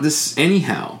even want this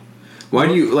anyhow? Why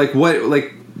do you like what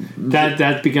like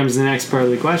that becomes the next part of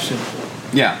the question.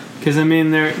 Yeah. Because, I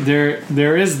mean,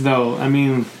 there is, though, I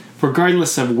mean,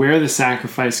 regardless of where the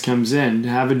sacrifice comes in, to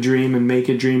have a dream and make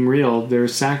a dream real,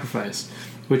 there's sacrifice,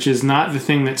 which is not the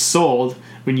thing that's sold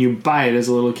when you buy it as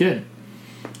a little kid.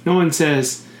 No one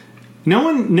says,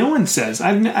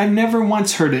 I've never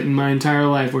once heard it in my entire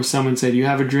life where someone said, you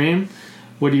have a dream,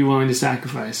 what are you willing to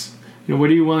sacrifice? You know,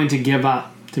 what are you willing to give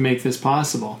up to make this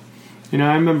possible? You know,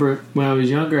 I remember when I was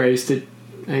younger, I used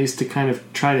to kind of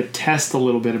try to test a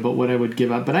little bit about what I would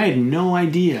give up, but I had no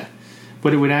idea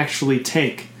what it would actually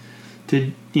take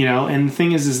to, you know, and the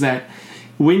thing is that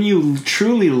when you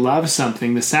truly love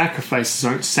something, the sacrifices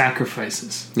aren't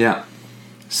sacrifices. Yeah.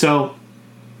 So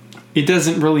it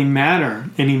doesn't really matter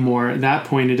anymore at that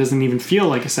point. It doesn't even feel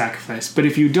like a sacrifice. But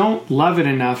if you don't love it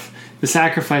enough, the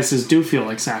sacrifices do feel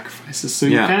like sacrifices. So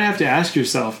you kind of have to ask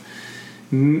yourself,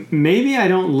 maybe I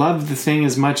don't love the thing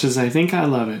as much as I think I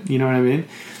love it. You know what I mean?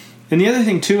 And the other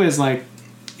thing, too, is like,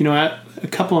 you know, a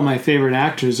couple of my favorite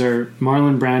actors are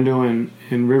Marlon Brando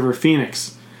and River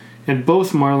Phoenix. And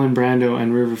both Marlon Brando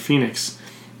and River Phoenix,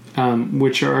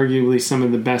 which are arguably some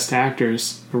of the best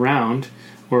actors around,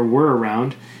 or were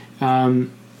around,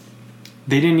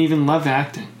 they didn't even love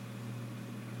acting.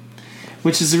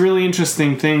 Which is a really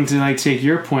interesting thing to like take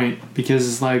your point, because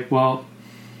it's like, well,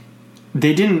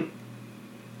 they didn't,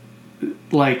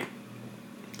 like,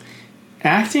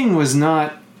 acting was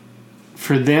not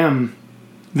for them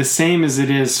the same as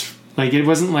it is, like, it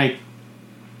wasn't like,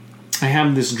 I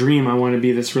have this dream, I want to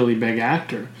be this really big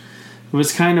actor. It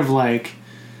was kind of like,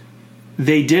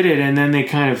 they did it and then they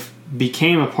kind of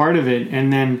became a part of it,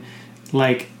 and then,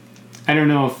 like, I don't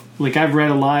know if, like, I've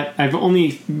read a lot, I've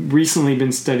only recently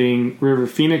been studying River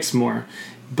Phoenix more,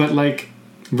 but, like,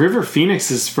 River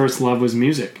Phoenix's first love was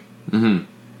music. Mm-hmm.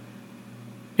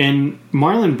 And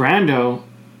Marlon Brando,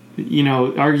 you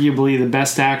know, arguably the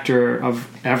best actor of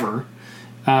ever,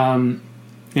 and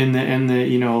the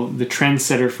you know, the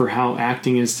trendsetter for how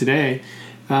acting is today,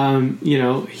 you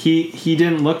know, he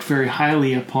didn't look very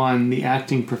highly upon the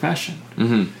acting profession.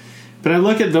 Mm-hmm. But I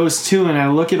look at those two and I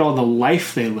look at all the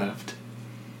life they lived.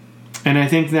 And I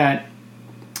think that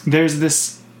there's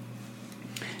this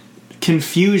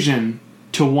confusion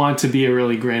to want to be a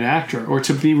really great actor, or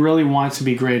to really want to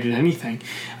be great at anything.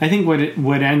 I think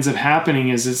what ends up happening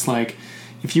is, it's like,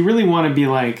 if you really want to be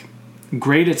like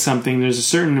great at something, there's a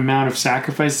certain amount of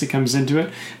sacrifice that comes into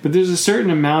it, but there's a certain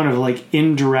amount of like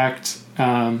indirect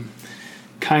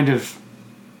kind of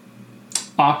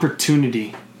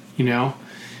opportunity, you know?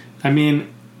 I mean,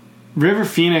 River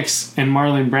Phoenix and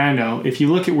Marlon Brando, if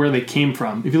you look at where they came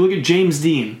from, if you look at James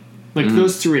Dean, like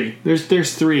those three,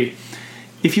 there's three.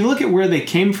 If you look at where they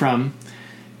came from,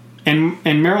 and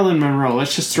Marilyn Monroe,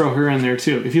 let's just throw her in there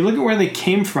too. If you look at where they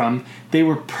came from, they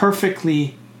were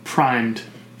perfectly primed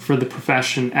for the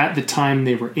profession at the time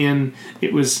they were in.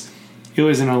 It was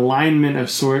an alignment of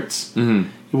sorts. Mm-hmm.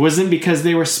 It wasn't because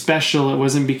they were special. It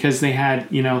wasn't because they had,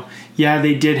 you know,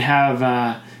 they did have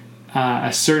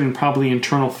a certain probably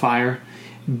internal fire,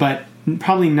 but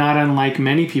probably not unlike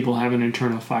many people have an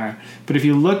internal fire. But if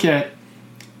you look at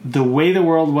the way the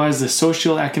world was, the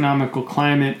socio-economical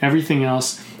climate, everything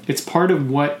else, it's part of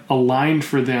what aligned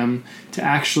for them to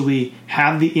actually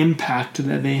have the impact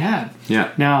that they had.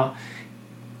 Yeah. Now,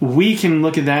 we can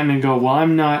look at that and go, well,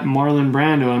 I'm not Marlon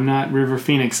Brando, I'm not River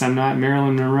Phoenix, I'm not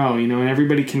Marilyn Monroe, you know, and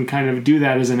everybody can kind of do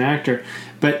that as an actor.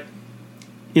 But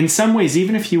in some ways,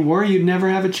 even if you were, you'd never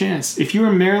have a chance. If you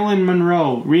were Marilyn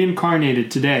Monroe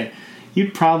reincarnated today,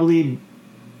 you'd probably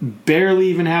barely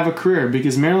even have a career,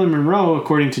 because Marilyn Monroe,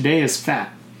 according to today, is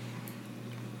fat.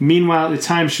 Meanwhile, at the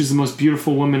time, she was the most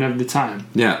beautiful woman of the time.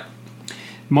 Yeah.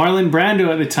 Marlon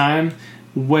Brando at the time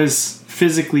was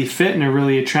physically fit and a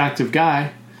really attractive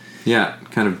guy. Yeah,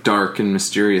 kind of dark and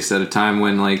mysterious at a time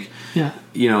when, like,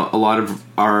 you know, a lot of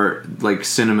our, like,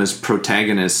 cinema's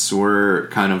protagonists were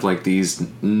kind of like these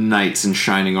knights in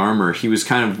shining armor. He was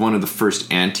kind of one of the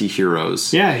first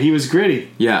anti-heroes. Yeah, he was gritty.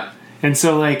 Yeah. And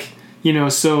so, like, you know,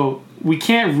 so we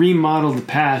can't remodel the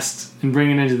past and bring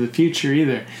it into the future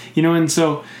either. You know, and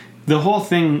so the whole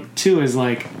thing, too, is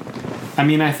like, I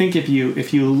mean, I think if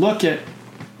you look at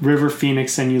River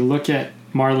Phoenix and you look at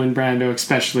Marlon Brando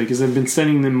especially, because I've been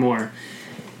studying them more,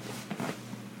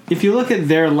 if you look at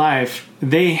their life,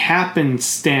 they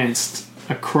happenstanced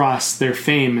across their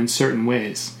fame in certain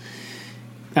ways.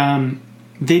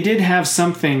 They did have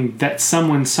something that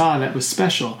someone saw that was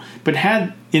special, but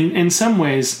had, in some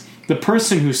ways, the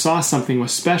person who saw something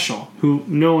was special, who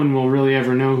no one will really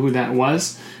ever know who that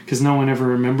was, because no one ever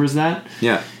remembers that.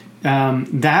 Yeah.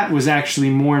 That was actually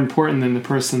more important than the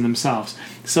person themselves.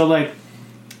 So, like,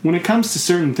 when it comes to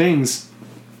certain things,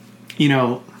 you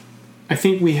know, I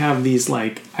think we have these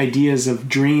like ideas of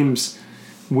dreams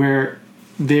where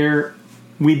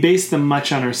we base them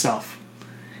much on ourselves,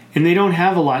 and they don't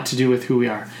have a lot to do with who we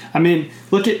are. I mean,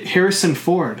 look at Harrison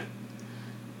Ford.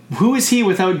 Who is he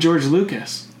without George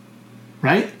Lucas?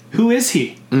 Right? Who is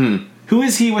he? Who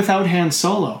is he without Han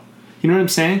Solo? You know what I'm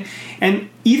saying? And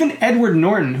even Edward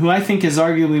Norton, who I think is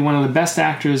arguably one of the best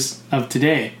actors of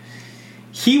today,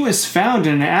 he was found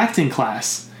in an acting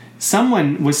class.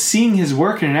 Someone was seeing his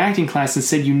work in an acting class and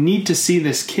said, you need to see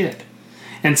this kid.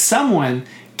 And someone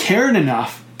cared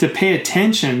enough to pay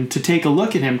attention to take a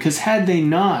look at him, because had they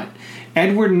not,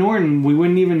 Edward Norton, we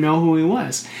wouldn't even know who he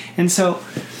was. And so,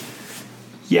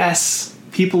 yes,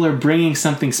 people are bringing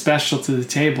something special to the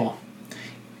table.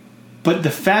 But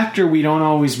the factor we don't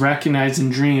always recognize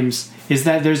in dreams is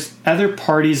that there's other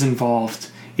parties involved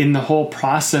in the whole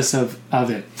process of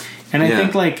it. And I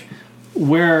think like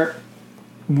where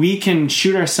we can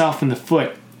shoot ourselves in the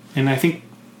foot, and I think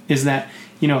is that,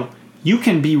 you know, you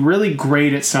can be really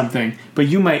great at something, but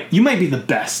you might be the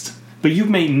best, but you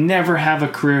may never have a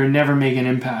career, never make an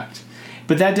impact.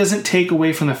 But that doesn't take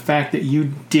away from the fact that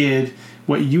you did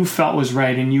what you felt was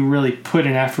right and you really put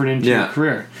an effort into your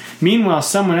career. Meanwhile,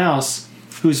 someone else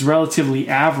who's relatively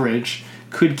average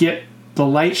could get the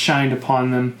light shined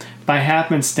upon them by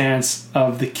happenstance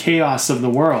of the chaos of the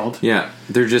world. Yeah,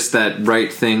 they're just that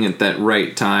right thing at that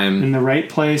right time. In the right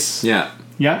place. Yeah.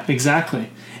 Yeah, exactly.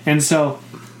 And so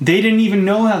they didn't even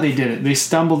know how they did it. They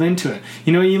stumbled into it.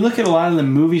 You know, you look at a lot of the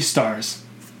movie stars.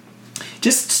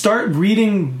 Just start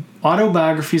reading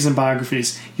autobiographies and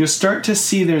biographies. You'll start to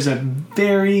see there's a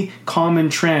very common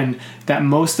trend that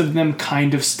most of them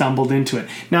kind of stumbled into it.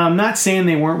 Now, I'm not saying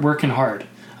they weren't working hard.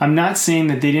 I'm not saying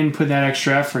that they didn't put that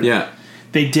extra effort in.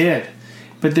 They did.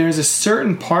 But there's a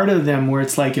certain part of them where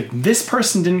it's like, if this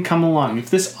person didn't come along, if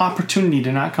this opportunity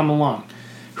did not come along,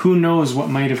 who knows what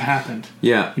might have happened.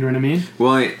 Yeah. You know what I mean?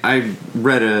 Well, I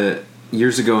read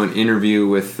years ago an interview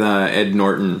with Ed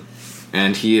Norton,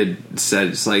 and he had said,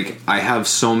 it's like, I have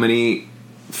so many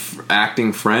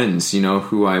acting friends, you know,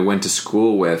 who I went to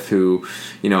school with, who,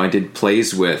 you know, I did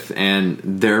plays with, and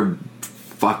they're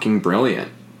fucking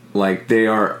brilliant. Like, they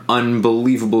are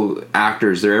unbelievable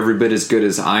actors. They're every bit as good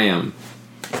as I am.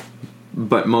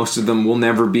 But most of them will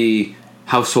never be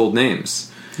household names.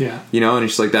 Yeah. You know, and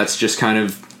it's like, that's just kind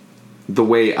of the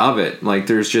way of it. Like,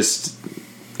 there's just,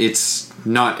 it's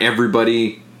not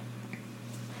everybody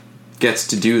gets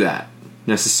to do that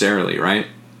necessarily, right?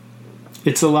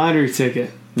 It's a lottery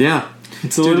ticket. Yeah.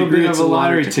 It's a little bit of a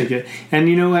lottery ticket. And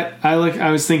you know what?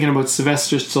 I was thinking about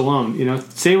Sylvester Stallone. You know,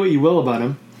 say what you will about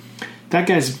him.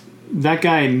 That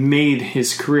guy made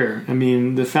his career. I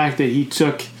mean, the fact that he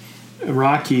took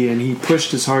Rocky and he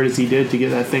pushed as hard as he did to get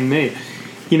that thing made.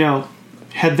 You know,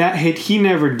 had he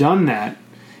never done that,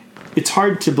 it's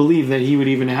hard to believe that he would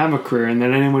even have a career and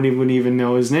that anyone would even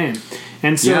know his name.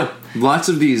 And so, lots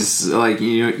of these, like,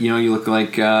 you know, you look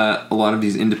like a lot of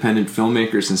these independent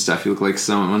filmmakers and stuff. You look like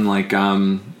someone like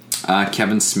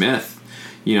Kevin Smith.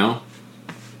 You know,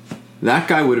 that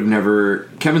guy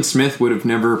Kevin Smith would have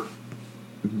never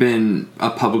been a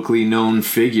publicly known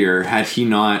figure had he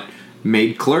not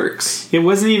made Clerks. It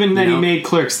wasn't even that he made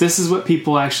Clerks. This is what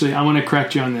people actually, I want to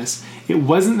correct you on this. It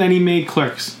wasn't that he made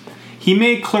Clerks. He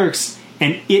made Clerks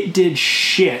and it did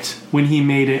shit when he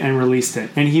made it and released it.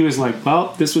 And he was like,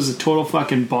 well, this was a total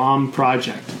fucking bomb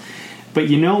project. But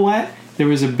you know what? There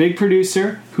was a big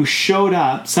producer who showed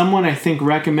up, someone I think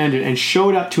recommended, and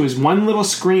showed up to his one little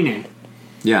screening.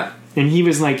 Yeah. And he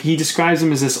was like, he describes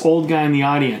him as this old guy in the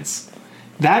audience.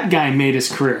 That guy made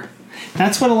his career.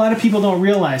 That's what a lot of people don't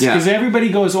realize. Because everybody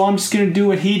goes, oh, I'm just going to do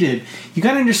what he did. You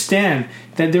got to understand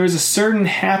that there is a certain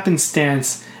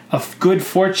happenstance of good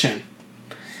fortune.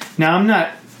 Now,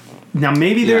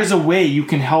 maybe there's a way you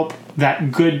can help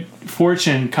that good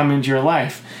fortune come into your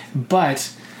life.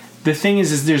 But the thing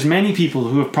is there's many people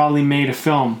who have probably made a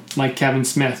film like Kevin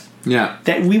Smith. Yeah.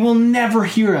 That we will never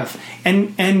hear of.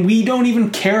 And we don't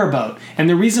even care about. And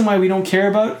the reason why we don't care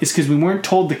about is because we weren't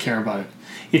told to care about it.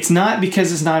 It's not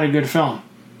because it's not a good film.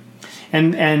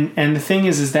 And the thing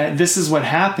is that this is what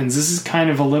happens. This is kind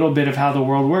of a little bit of how the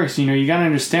world works. You know, you got to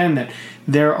understand that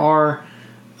there are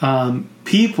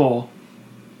people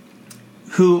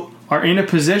who are in a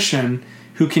position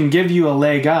who can give you a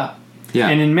leg up. Yeah.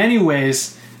 And in many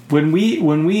ways, when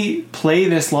we play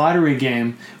this lottery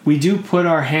game, we do put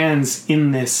our hands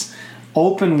in this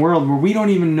open world where we don't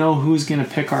even know who's going to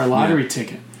pick our lottery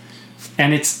ticket.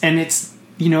 And it's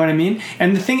you know what I mean?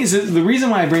 And the thing is, the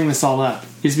reason why I bring this all up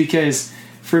is because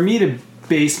for me to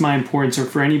base my importance, or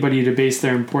for anybody to base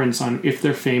their importance on if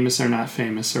they're famous or not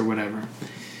famous or whatever,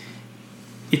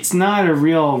 it's not a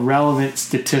real relevant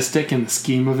statistic in the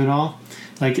scheme of it all.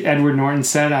 Like Edward Norton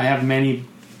said, I have many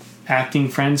acting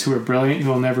friends who are brilliant who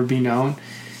will never be known.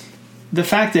 The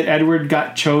fact that Edward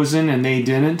got chosen and they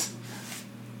didn't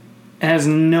has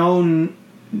no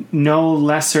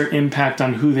lesser impact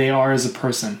on who they are as a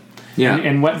person. Yeah.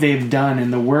 And what they've done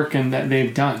and the work and that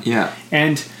they've done. Yeah.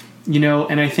 And,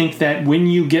 and I think that when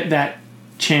you get that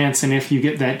chance, and if you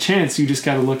get that chance, you just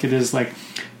got to look at it as like,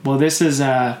 well, this is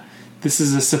a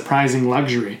surprising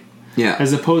luxury. Yeah.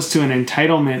 As opposed to an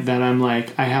entitlement that I'm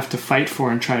like, I have to fight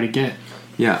for and try to get.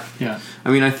 Yeah. Yeah.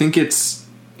 I mean, I think it's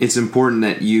important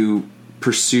that you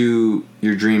pursue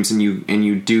your dreams and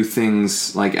you do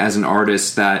things like as an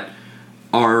artist that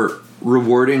are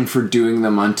rewarding for doing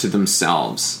them unto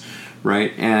themselves,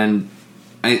 right? And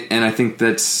I think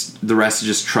that's the rest is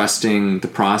just trusting the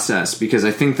process, because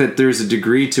I think that there's a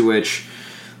degree to which,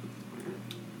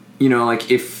 like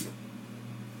if,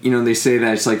 they say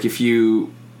that it's like if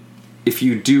you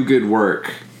do good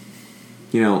work,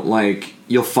 like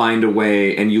you'll find a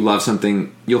way, and you love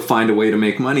something, you'll find a way to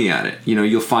make money at it.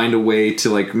 You'll find a way to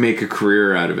like make a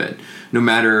career out of it, no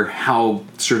matter how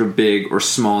sort of big or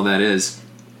small that is.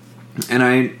 And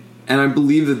I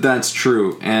believe that that's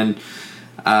true. And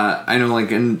I know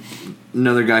like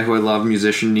another guy who I love,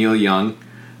 musician Neil Young.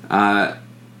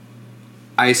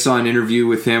 I saw an interview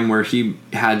with him where he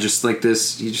had just like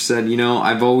this. He just said,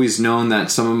 I've always known that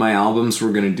some of my albums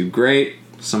were going to do great,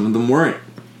 some of them weren't.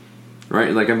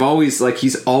 Right? Like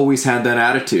he's always had that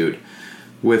attitude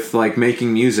with like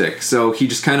making music. So he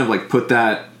just kind of like put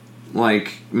that,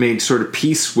 like made sort of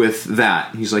peace with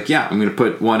that. He's like, yeah, I'm going to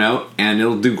put one out and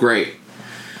it'll do great.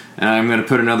 And I'm going to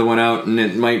put another one out and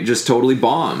it might just totally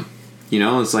bomb.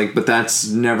 It's like, but that's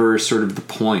never sort of the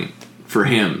point for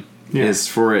him, is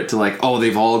for it to like, oh,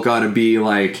 they've all got to be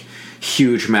like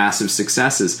huge, massive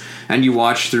successes. And you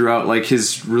watch throughout like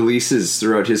his releases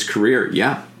throughout his career.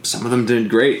 Yeah. Some of them did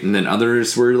great, and then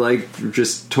others were like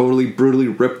just totally brutally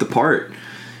ripped apart.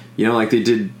 Like they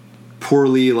did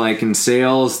poorly, like in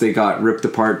sales, they got ripped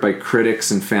apart by critics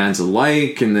and fans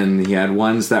alike. And then he had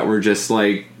ones that were just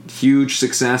like huge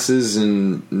successes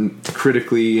and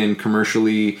critically and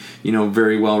commercially,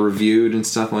 very well reviewed and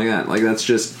stuff like that. Like that's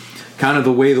just kind of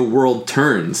the way the world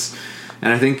turns.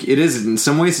 And I think it is, in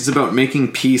some ways, it's about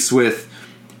making peace with,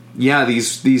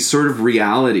 these sort of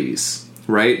realities.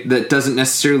 Right? That doesn't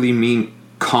necessarily mean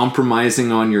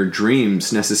compromising on your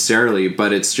dreams necessarily,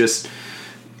 but I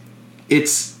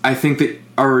think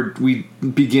that we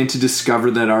begin to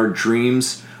discover that our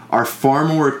dreams are far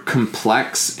more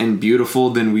complex and beautiful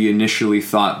than we initially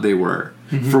thought they were,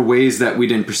 for ways that we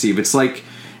didn't perceive. It's like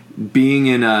being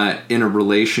in a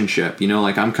relationship,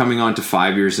 like I'm coming on to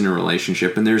 5 years in a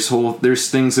relationship, and there's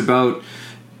things about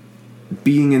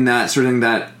being in that sort of thing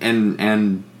that,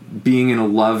 and being in a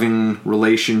loving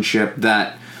relationship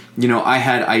that, I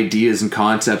had ideas and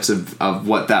concepts of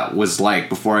what that was like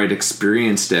before I'd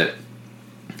experienced it.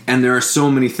 And there are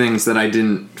so many things that I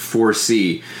didn't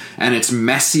foresee. And it's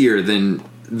messier than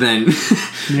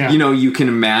you can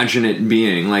imagine it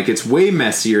being. Like, it's way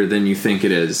messier than you think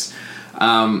it is.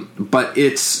 But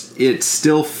it's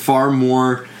still far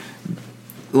more,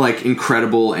 like,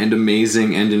 incredible and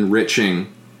amazing and enriching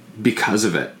because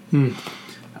of it.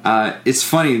 It's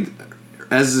funny,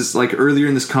 as this, like earlier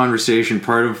in this conversation,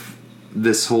 part of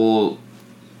this whole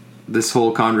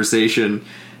conversation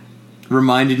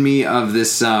reminded me of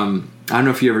this. I don't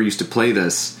know if you ever used to play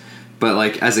this, but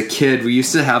like as a kid, we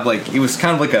used to have like, it was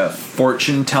kind of like a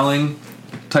fortune telling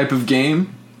type of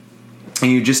game,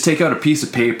 and you just take out a piece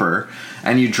of paper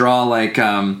and you draw like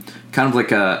kind of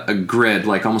like a grid,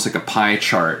 like almost like a pie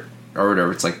chart or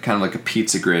whatever. It's like kind of like a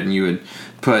pizza grid, and you would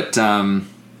put.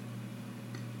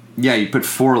 You put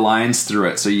 4 lines through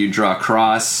it. So you draw a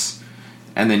cross,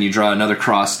 and then you draw another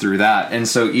cross through that. And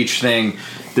so each thing,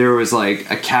 there was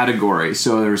like a category.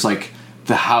 So there was like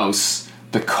the house,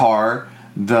 the car,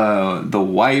 the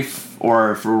wife,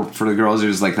 or for the girls, it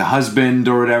was like the husband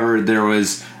or whatever. There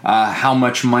was how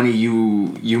much money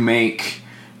you make,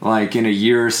 like in a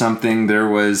year or something. There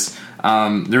was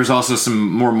also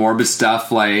some more morbid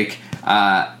stuff, like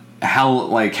how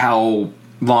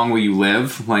long will you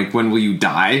live? Like, when will you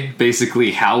die? Basically,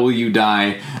 how will you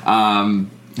die? How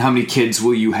many kids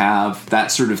will you have?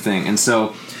 That sort of thing. And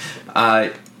so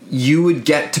you would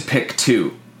get to pick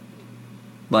 2.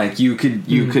 Like, you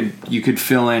could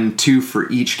fill in 2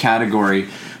 for each category,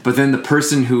 but then the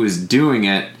person who is doing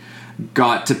it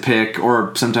got to pick,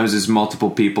 or sometimes there's multiple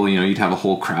people, you'd have a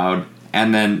whole crowd,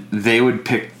 and then they would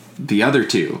pick the other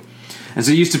 2. And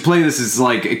so you used to play this as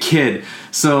like a kid.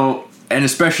 So, and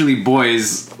especially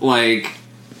boys, like,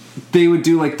 they would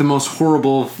do like the most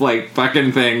horrible like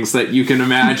fucking things that you can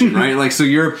imagine, right? Like, so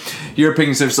you're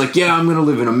picking stuff. It's like, yeah, I'm gonna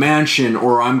live in a mansion,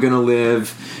 or I'm gonna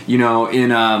live,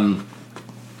 in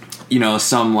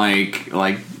some like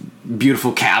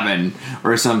beautiful cabin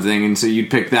or something. And so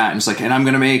you'd pick that, and it's like, and I'm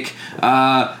gonna make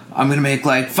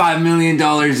like $5 million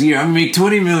a year. I'm gonna make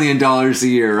 $20 million a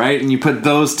year, right? And you put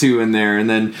those two in there, and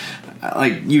then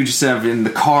like you just have in the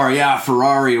car,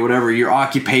 Ferrari, whatever, your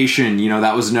occupation,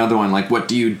 that was another one. Like, what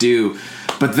do you do?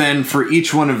 But then for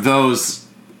each one of those,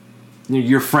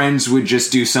 your friends would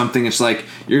just do something. It's like,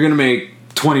 you're gonna make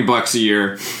 $20 a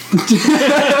year,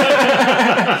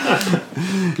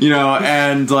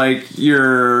 and like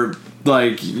your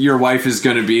wife is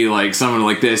gonna be like someone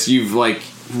like this. You've like,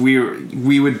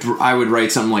 I would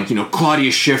write something like,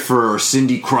 Claudia Schiffer or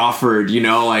Cindy Crawford,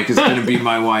 like is going to be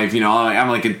my wife. I'm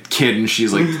like a kid and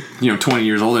she's like, 20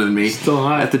 years older than me. Still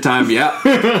hot at the time. Yeah.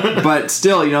 But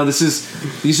still,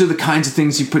 these are the kinds of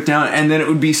things you put down, and then it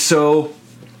would be so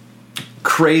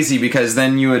crazy because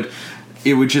then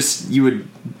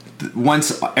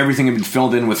once everything had been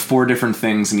filled in with 4 different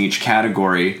things in each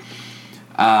category,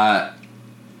 the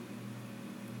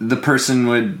person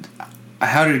would,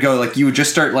 how did it go? Like, you would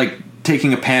just start like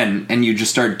taking a pen and you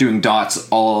just start doing dots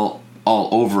all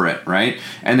over it, right?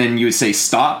 And then you would say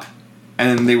stop,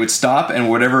 and then they would stop,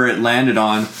 and whatever it landed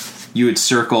on, you would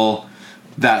circle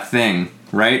that thing,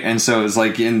 right? And so it was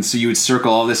like, and so you would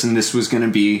circle all this, and this was going to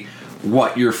be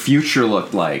what your future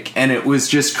looked like. And it was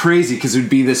just crazy because it would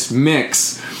be this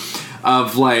mix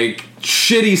of like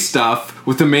shitty stuff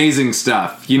with amazing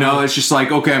stuff. It's just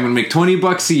like, okay, I'm gonna make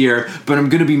 $20 a year, but I'm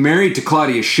gonna be married to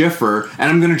Claudia Schiffer, and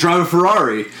I'm gonna drive a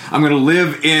Ferrari. I'm gonna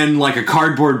live in like a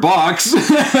cardboard box.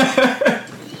 What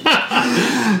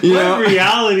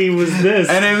reality was this?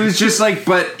 And it was just like,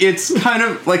 but it's kind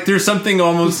of like there's something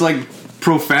almost like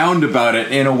profound about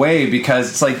it in a way, because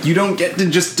it's like you don't get to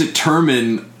just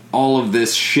determine all of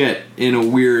this shit in a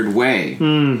weird way.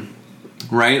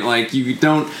 Right? Like, you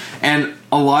don't, and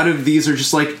a lot of these are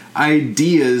just like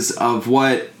ideas of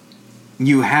what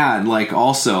you had, like,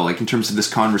 also, like, in terms of this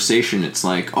conversation, it's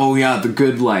like, oh yeah, the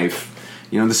good life,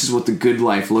 this is what the good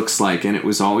life looks like, and it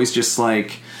was always just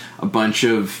like a bunch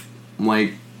of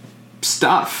like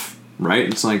stuff, right?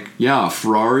 It's like, yeah, a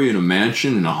Ferrari and a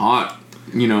mansion and a hot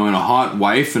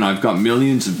wife, and I've got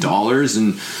millions of dollars,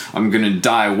 and I'm gonna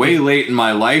die way late in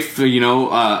my life,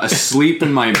 asleep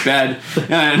in my bed,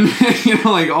 and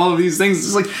like all of these things.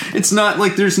 It's like, it's not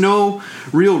like there's no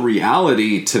real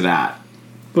reality to that.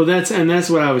 Well, that's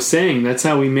what I was saying. That's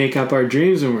how we make up our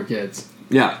dreams when we're kids.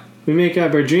 Yeah, we make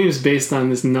up our dreams based on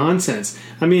this nonsense.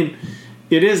 I mean,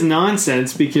 it is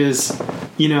nonsense because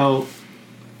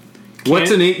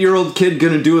what's an 8-year-old kid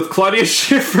gonna do with Claudia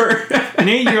Schiffer? An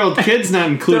 8-year-old kid's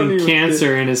not including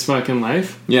cancer in his fucking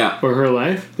life. Yeah. Or her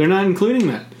life. They're not including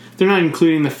that. They're not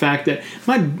including the fact that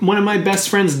one of my best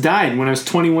friends died when I was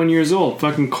 21 years old.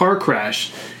 Fucking car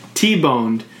crash.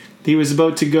 T-boned. He was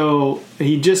about to go,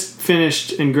 he just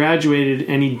finished and graduated,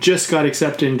 and he just got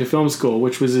accepted into film school,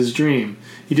 which was his dream.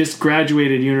 He just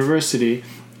graduated university,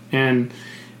 and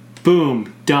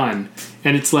boom, done.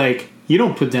 And it's like, you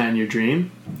don't put that in your dream.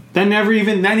 That never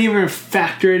even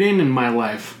factored in my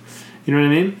life. You know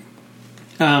what I mean?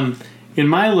 In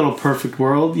my little perfect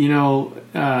world, for me,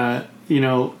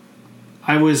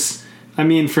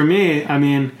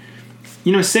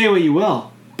 say what you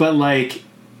will, but like,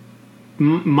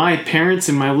 my parents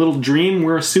in my little dream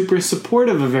were super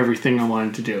supportive of everything I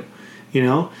wanted to do.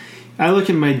 I look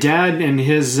at my dad and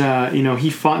his, he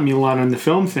fought me a lot on the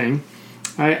film thing.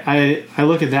 I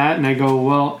look at that and I go,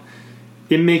 well,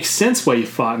 it makes sense why you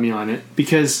fought me on it,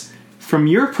 because from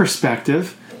your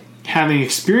perspective, having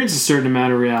experienced a certain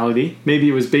amount of reality, maybe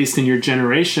it was based in your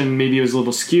generation, maybe it was a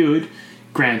little skewed,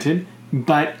 granted,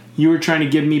 but you were trying to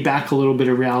give me back a little bit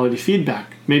of reality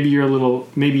feedback. Maybe you had a little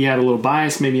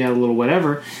bias, maybe you had a little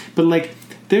whatever, but like,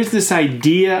 there's this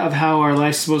idea of how our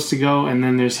life's supposed to go, and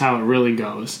then there's how it really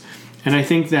goes. And I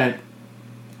think that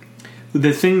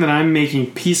the thing that I'm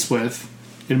making peace with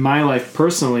in my life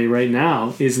personally right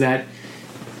now is that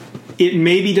it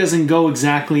maybe doesn't go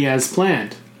exactly as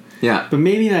planned. Yeah. But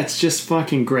maybe that's just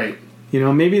fucking great.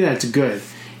 Maybe that's good.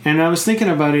 And I was thinking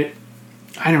about it,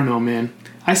 I don't know, man.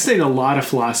 I studied a lot of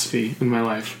philosophy in my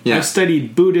life. Yeah. I've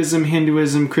studied Buddhism,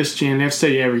 Hinduism, Christianity. I've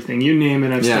studied everything. You name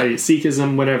it, I've studied.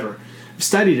 Sikhism, whatever. I've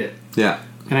studied it. Yeah.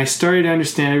 And I started to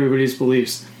understand everybody's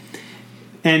beliefs.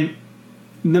 And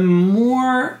the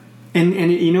more... And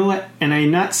you know what? And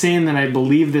I'm not saying that I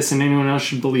believe this and anyone else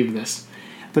should believe this.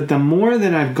 But the more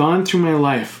that I've gone through my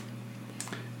life,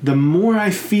 the more I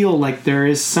feel like there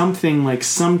is something, like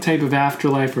some type of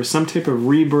afterlife or some type of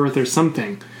rebirth or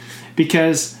something.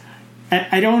 Because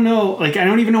I don't know, like, I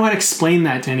don't even know how to explain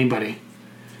that to anybody.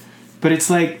 But it's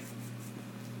like,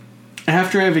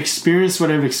 after I've experienced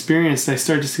what I've experienced, I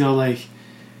start to go like,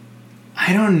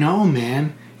 I don't know,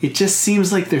 man. It just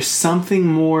seems like there's something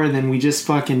more than we just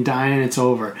fucking die and it's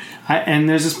over. And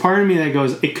there's this part of me that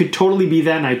goes, it could totally be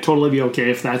that, and I'd totally be okay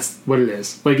if that's what it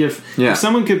is. Like, if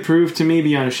someone could prove to me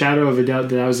beyond a shadow of a doubt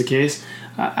that was the case,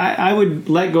 I would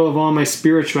let go of all my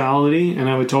spirituality, and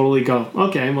I would totally go,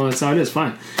 okay, well, that's how it is,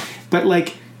 fine. But,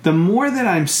 like, the more that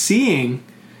I'm seeing,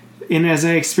 and as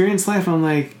I experience life, I'm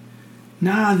like,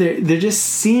 nah, there just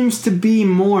seems to be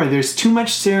more. There's too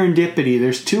much serendipity.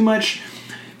 There's too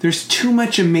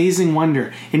much amazing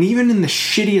wonder. And even in the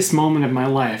shittiest moment of my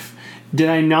life, did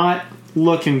I not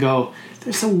look and go,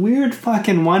 there's a weird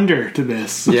fucking wonder to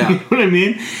this. Yeah. You know what I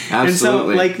mean? Absolutely. And so,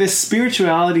 like, this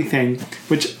spirituality thing,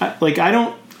 which,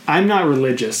 I'm not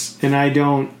religious, and I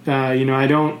don't, I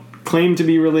don't claim to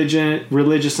be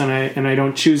religious, and I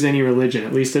don't choose any religion,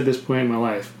 at least at this point in my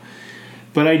life.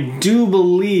 But I do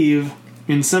believe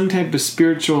in some type of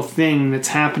spiritual thing that's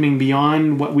happening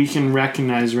beyond what we can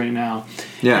recognize right now.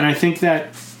 Yeah. And I think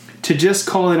that to just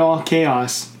call it all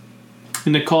chaos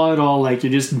and to call it all like you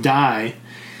just die,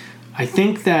 I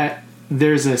think that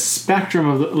there's a spectrum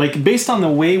of, like, based on the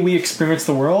way we experience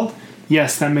the world,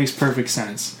 yes, that makes perfect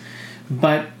sense.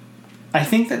 But I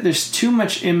think that there's too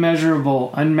much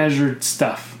immeasurable, unmeasured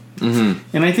stuff. Mm-hmm.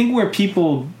 And I think where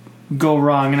people go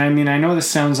wrong, and I mean, I know this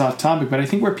sounds off topic, but I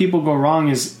think where people go wrong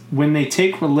is when they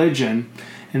take religion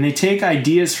and they take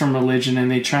ideas from religion and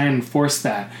they try and enforce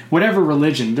that. Whatever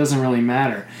religion, doesn't really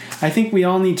matter. I think we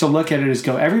all need to look at it as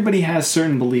everybody has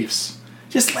certain beliefs.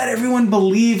 Just let everyone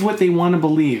believe what they want to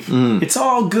believe. It's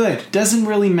all good. Doesn't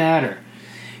really matter.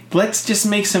 Let's just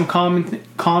make some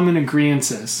common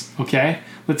agreements, okay?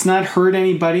 Let's not hurt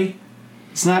anybody.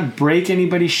 Let's not break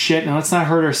anybody's shit, and let's not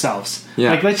hurt ourselves.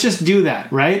 Yeah. Like, let's just do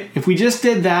that, right? If we just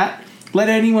did that, let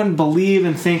anyone believe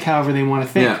and think however they want to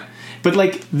think. Yeah. But,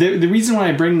 like, the reason why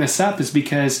I bring this up is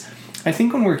because I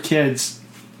think when we're kids,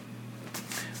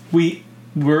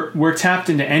 we're tapped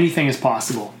into anything as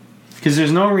possible. Because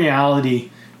there's no reality,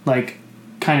 like,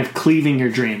 kind of cleaving your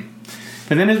dream.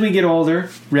 But then as we get older,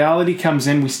 reality comes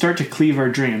in, we start to cleave our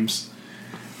dreams.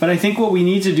 But I think what we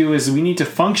need to do is we need to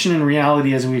function in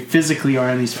reality as we physically are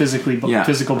in these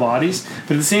physical bodies.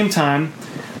 But at the same time,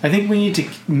 I think we need to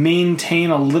maintain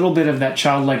a little bit of that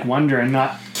childlike wonder and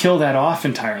not kill that off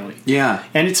entirely. Yeah.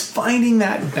 And it's finding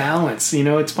that balance,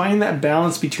 it's finding that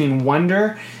balance between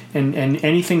wonder and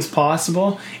anything's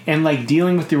possible and, like,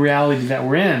 dealing with the reality that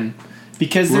we're in.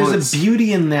 Because there's a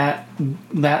beauty in that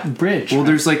bridge. Well, right?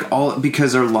 There's, like,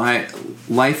 because our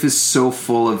life is so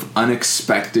full of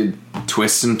unexpected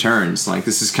twists and turns. Like,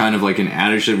 this is kind of like an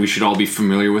adage that we should all be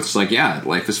familiar with. It's like, yeah,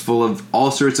 life is full of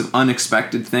all sorts of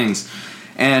unexpected things.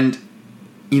 And,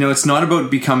 it's not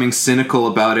about becoming cynical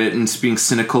about it and being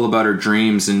cynical about our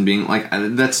dreams and being like,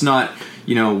 that's not,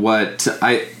 what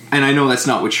and I know that's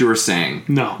not what you were saying.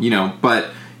 No. But,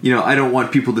 I don't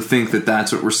want people to think that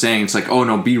that's what we're saying. It's like, oh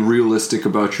no, be realistic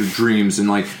about your dreams. And,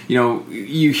 like,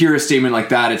 you hear a statement like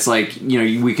that, it's like,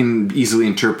 we can easily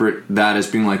interpret that as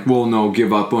being like, well, no,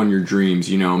 give up on your dreams,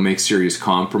 make serious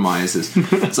compromises.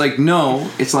 It's like,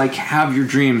 no, it's like, have your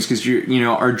dreams, because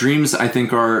our dreams, I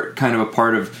think, are kind of a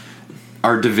part of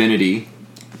our divinity,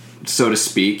 so to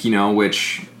speak,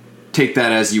 which, take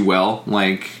that as you will.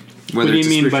 Like, whether what do you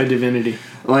mean by divinity?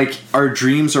 Like, our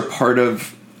dreams are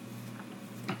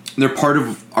they're part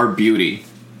of our beauty,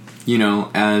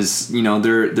 as,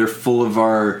 they're full of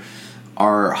our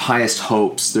highest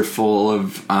hopes. They're full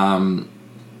of,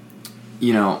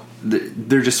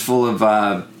 they're just full of,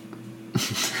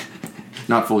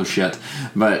 not full of shit,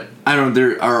 but I don't know,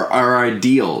 they're our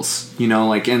ideals,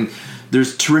 and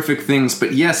there's terrific things,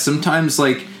 but yes, sometimes,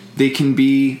 like, they can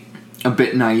be a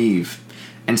bit naive.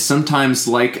 And sometimes,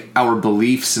 like our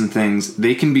beliefs and things,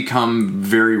 they can become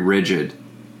very rigid.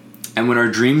 And when our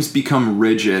dreams become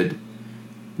rigid,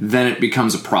 then it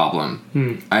becomes a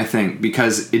problem, I think,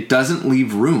 because it doesn't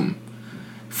leave room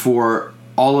for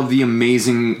all of the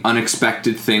amazing,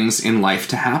 unexpected things in life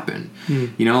to happen.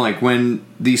 Like, when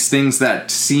these things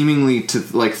that seemingly to,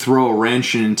 like, throw a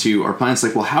wrench into our plans,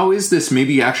 like, well, how is this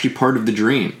maybe actually part of the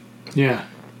dream? Yeah.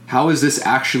 How is this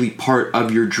actually part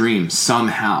of your dream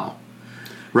somehow?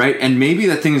 Right? And maybe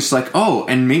that thing is like, oh,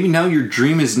 and maybe now your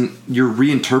dream you're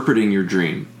reinterpreting your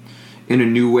dream in a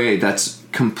new way that's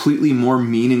completely more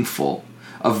meaningful,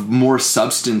 of more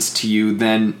substance to you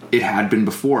than it had been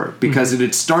before. Because it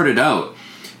had started out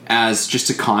as just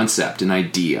a concept, an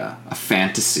idea, a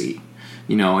fantasy,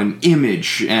 an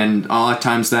image. And a lot of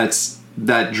times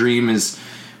that dream is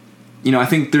I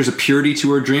think there's a purity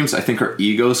to our dreams. I think our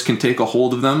egos can take a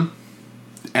hold of them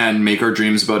and make our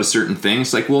dreams about a certain thing.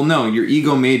 It's like, well, no, your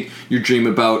ego made your dream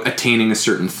about attaining a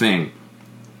certain thing.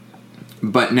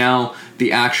 But now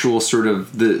the actual sort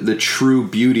of the true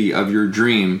beauty of your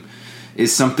dream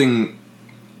is something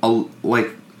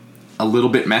like a little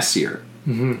bit messier.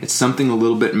 Mm-hmm. It's something a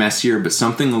little bit messier, but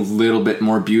something a little bit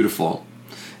more beautiful.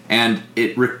 And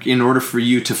in order for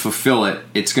you to fulfill it,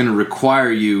 it's going to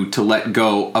require you to let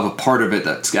go of a part of it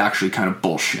that's actually kind of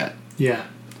bullshit. Yeah.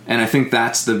 And I think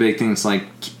that's the big thing. It's like,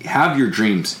 have your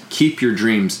dreams, keep your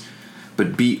dreams,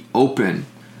 but be open.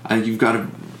 You've got to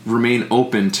remain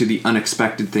open to the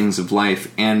unexpected things of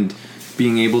life and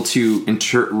being able to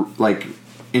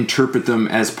interpret them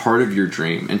as part of your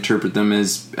dream, interpret them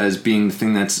as being the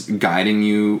thing that's guiding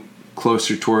you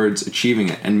closer towards achieving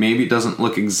it. And maybe it doesn't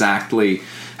look exactly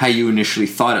how you initially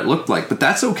thought it looked like, but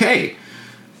that's okay,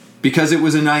 because it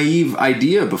was a naive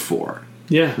idea before.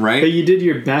 Yeah. Right? But you did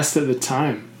your best at the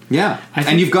time. Yeah.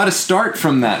 And you've got to start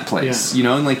from that place,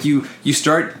 yeah. And like you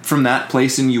start from that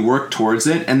place and you work towards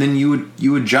it, and then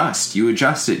you adjust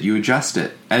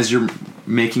it as you're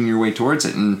making your way towards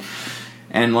it.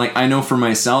 And like, I know for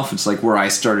myself, it's like where I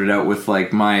started out with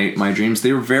like my dreams,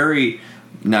 they were very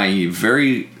naive,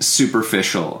 very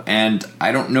superficial. And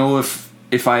I don't know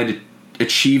if I'd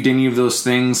achieved any of those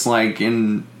things like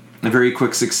in a very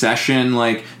quick succession,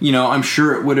 like, I'm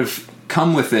sure it would have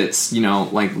come with its,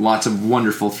 like lots of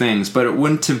wonderful things, but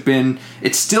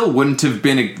it still wouldn't have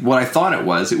been what I thought it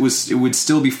was. It would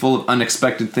still be full of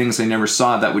unexpected things I never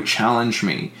saw that would challenge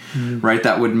me, right?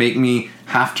 That would make me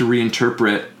have to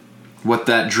reinterpret what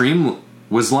that dream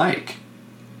was like,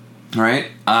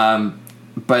 right?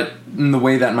 But in the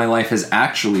way that my life has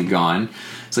actually gone,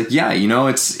 it's like, yeah,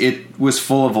 it was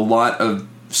full of a lot of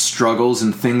struggles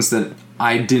and things that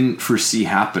I didn't foresee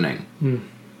happening.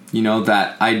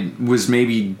 That I was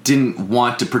maybe didn't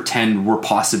want to pretend were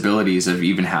possibilities of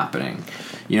even happening.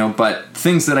 But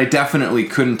things that I definitely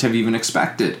couldn't have even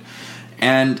expected.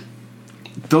 And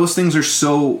those things are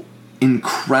so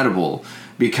incredible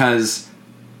because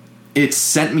it's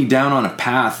sent me down on a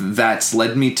path that's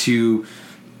led me to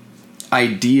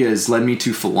ideas, led me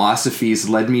to philosophies,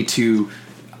 led me to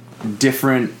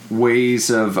different ways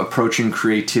of approaching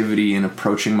creativity and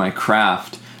approaching my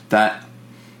craft that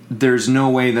there's no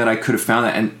way that I could have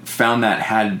found that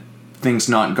had things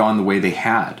not gone the way they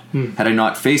had. Had I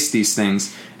not faced these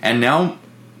things. And now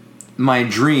my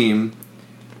dream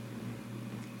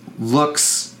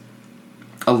looks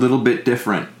a little bit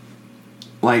different.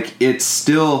 Like, it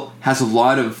still has a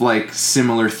lot of like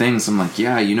similar things. I'm like,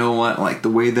 yeah, you know what? Like, the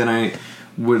way that I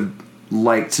would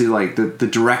like to, like the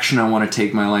direction I want to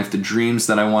take my life, the dreams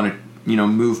that I want to,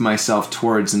 move myself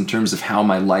towards in terms of how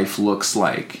my life looks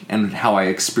like and how I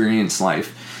experience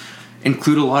life,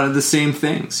 include a lot of the same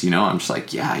things. I'm just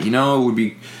like, yeah,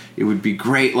 it would be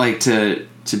great, like to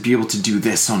be able to do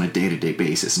this on a day-to-day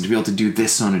basis, and to be able to do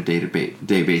this on a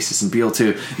day-to-day basis, and be able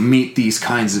to meet these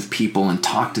kinds of people and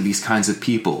talk to these kinds of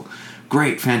people.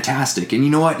 Great, fantastic. And you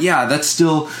know what? Yeah, that's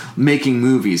still making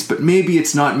movies, but maybe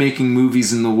it's not making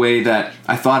movies in the way that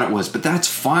I thought it was, but that's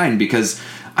fine, because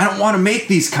I don't want to make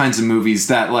these kinds of movies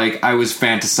that like I was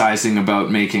fantasizing about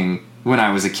making when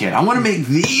I was a kid. I want to make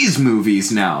these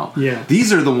movies now. Yeah.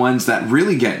 These are the ones that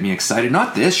really get me excited,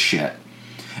 not this shit.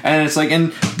 And it's like,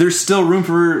 and there's still room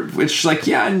for, it's like,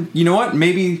 yeah, and you know what?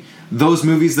 Maybe those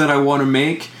movies that I want to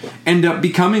make end up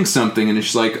becoming something. And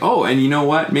it's like, oh, and you know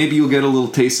what? Maybe you'll get a little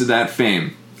taste of that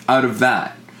fame out of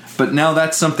that. But now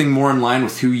that's something more in line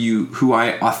with who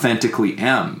I authentically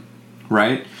am,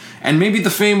 right? And maybe the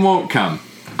fame won't come.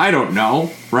 I don't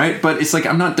know, right? But it's like,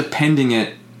 I'm not depending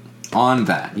it on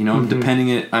that,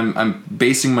 I'm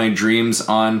basing my dreams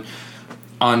on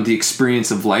the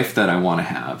experience of life that I want to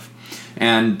have.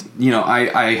 And,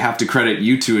 I have to credit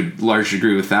you to a large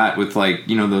degree with that, with like,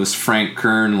 those Frank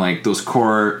Kern, like those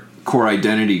core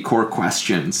identity, core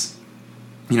questions,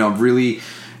 really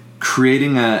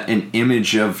creating an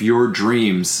image of your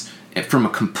dreams from a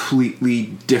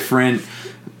completely different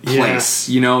place,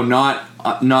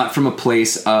 not from a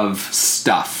place of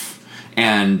stuff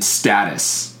and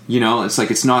status. It's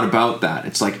like, it's not about that.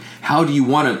 It's like, how do you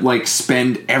want to like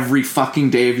spend every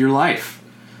fucking day of your life?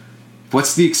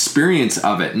 What's the experience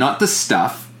of it? Not the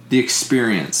stuff, the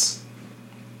experience.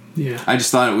 Yeah. I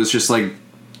just thought it was just like,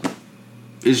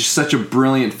 it's just such a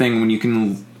brilliant thing when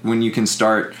you can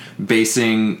start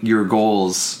basing your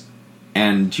goals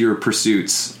and your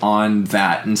pursuits on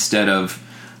that instead of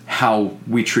how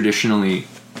we traditionally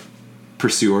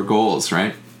pursue our goals,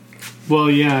 right? Well,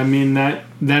 yeah, I mean, that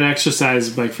exercise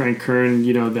by Frank Kern,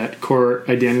 that core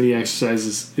identity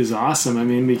exercise is awesome. I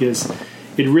mean, because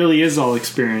it really is all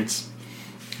experience.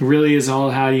 It really is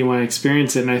all how do you want to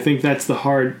experience it. And I think that's the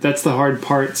hard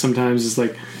part sometimes, is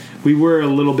like, we were a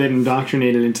little bit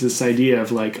indoctrinated into this idea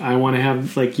of like, I want to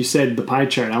have, like you said, the pie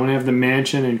chart. I want to have the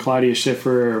mansion and Claudia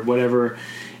Schiffer or whatever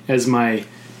as my,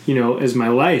 as my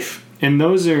life. And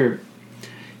those are,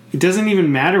 it doesn't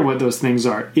even matter what those things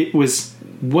are. It was,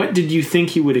 what did you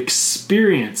think you would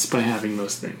experience by having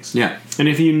those things? Yeah. And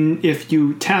if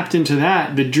you tapped into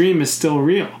that, the dream is still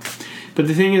real. But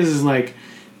the thing is like,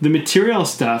 the material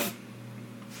stuff,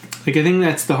 like, I think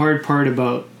that's the hard part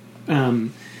about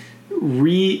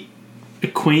reacquainting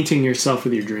yourself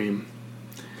with your dream,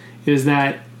 is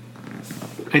that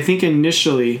I think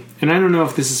initially, and I don't know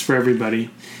if this is for everybody,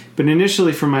 but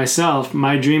initially for myself,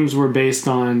 my dreams were based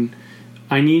on,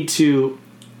 I need to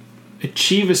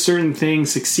achieve a certain thing,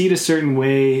 succeed a certain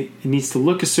way, it needs to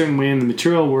look a certain way in the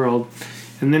material world,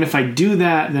 and then if I do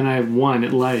that, then I've won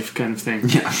at life, kind of thing.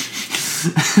 Yeah.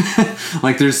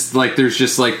 like there's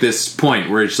just like this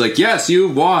point where it's like, yes, you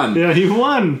won. Yeah, you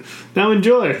won. Now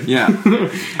enjoy. Yeah.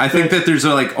 I think that there's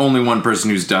like only one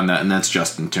person who's done that, and that's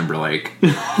Justin Timberlake.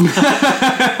 And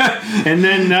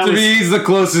then that to me, he's the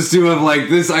closest to of like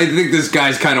this. I think this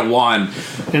guy's kind of won.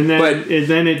 And then,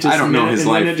 then it just, I don't know his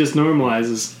life. Then it just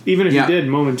normalizes, even if you did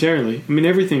momentarily. I mean,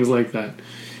 everything's like that.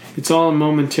 It's all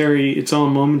momentary.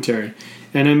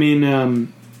 And I mean,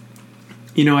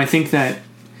 I think that.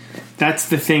 That's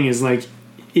the thing, is like,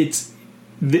 it's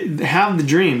have the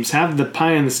dreams, have the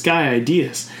pie in the sky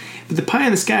ideas. But the pie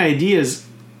in the sky ideas,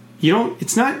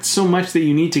 it's not so much that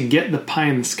you need to get the pie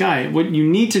in the sky. What you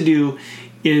need to do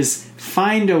is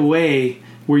find a way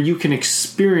where you can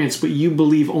experience what you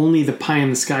believe only the pie in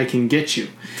the sky can get you.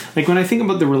 Like, when I think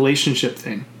about the relationship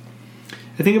thing,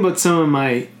 I think about some of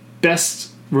my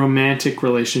best romantic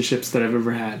relationships that I've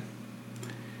ever had.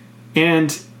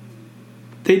 And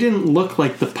they didn't look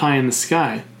like the pie in the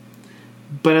sky.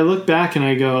 But I look back and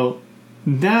I go,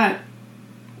 that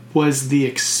was the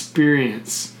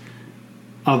experience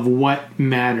of what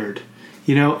mattered.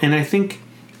 And I think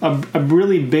a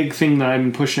really big thing that I've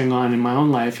been pushing on in my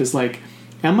own life is like,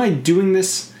 am I doing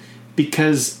this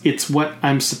because it's what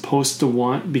I'm supposed to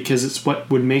want, because it's what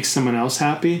would make someone else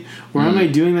happy? Or am I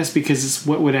doing this because it's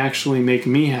what would actually make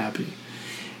me happy?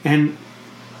 And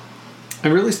I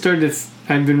really started to...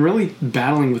 I've been really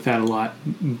battling with that a lot,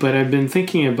 but I've been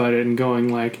thinking about it and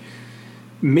going like,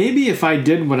 maybe if I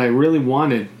did what I really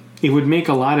wanted, it would make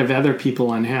a lot of other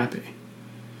people unhappy.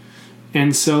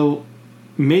 And so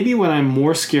maybe what I'm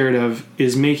more scared of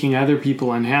is making other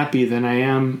people unhappy than I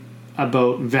am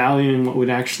about valuing what would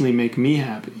actually make me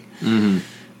happy. Mm-hmm.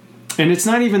 And it's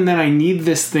not even that I need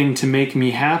this thing to make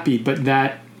me happy, but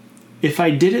that if I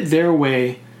did it their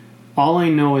way, all I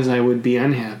know is I would be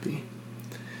unhappy.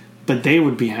 But they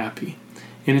would be happy.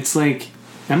 And it's like,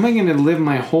 am I going to live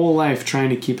my whole life trying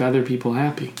to keep other people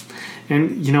happy?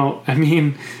 And, I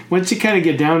mean, once you kind of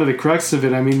get down to the crux of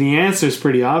it, I mean, the answer is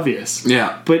pretty obvious.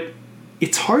 Yeah. But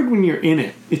it's hard when you're in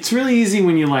it. It's really easy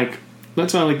when you're like,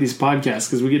 that's why I like these podcasts,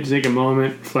 because we get to take a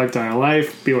moment, reflect on our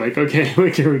life, be like, okay,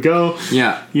 here we go.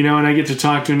 Yeah. And I get to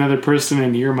talk to another person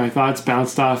and hear my thoughts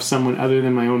bounced off someone other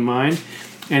than my own mind.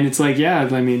 And it's like, yeah,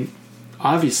 I mean,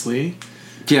 obviously...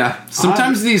 Yeah,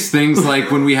 sometimes these things,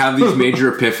 like when we have these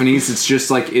major epiphanies, it's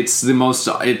just like it's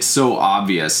so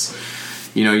obvious.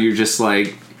 You're just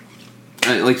like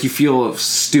you feel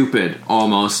stupid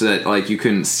almost that like you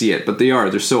couldn't see it, but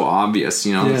they're so obvious.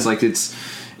 Yeah. It's like it's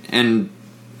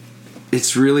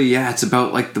really it's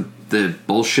about like the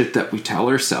bullshit that we tell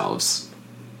ourselves.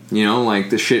 Like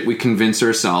the shit we convince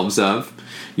ourselves of.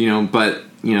 But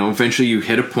eventually you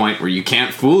hit a point where you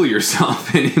can't fool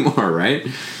yourself anymore, right?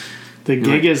 The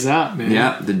gig is up, man.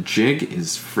 Yeah, the jig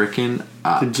is freaking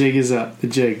up. The jig is up. The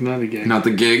jig, not the gig. Not the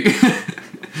gig.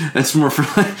 That's more for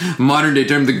like modern day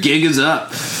term. The gig is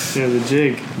up. Yeah, the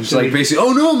jig. It's like basically,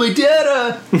 oh no, my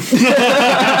data!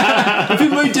 I've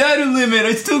hit my data limit.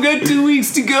 I still got 2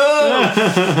 weeks to go.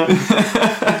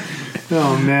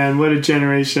 Oh man, what a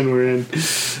generation we're in.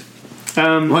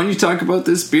 Why don't you talk about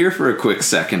this beer for a quick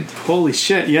second? Holy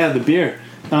shit, yeah, the beer.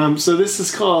 So this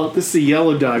is the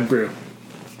Yellow Dog Brew,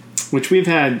 which we've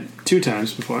had 2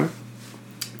 times before.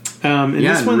 And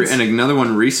another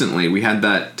one recently. We had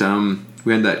that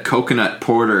coconut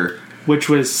porter, which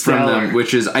was stellar. From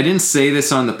them. I didn't say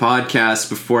this on the podcast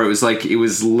before. It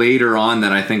was later on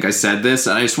that I think I said this,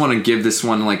 and I just want to give this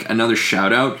one like another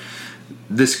shout out.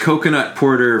 This coconut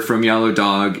porter from Yellow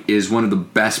Dog is one of the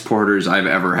best porters I've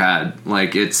ever had.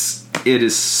 Like it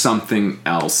is something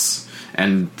else.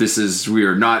 And we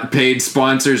are not paid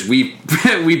sponsors. We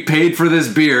paid for this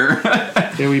beer.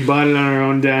 Yeah, we bought it on our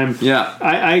own dime. Yeah.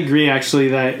 I agree, actually,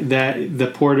 that the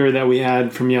porter that we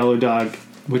had from Yellow Dog,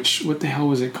 what the hell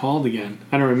was it called again?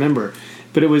 I don't remember.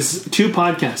 But it was 2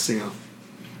 podcasts ago.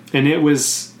 And it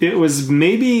was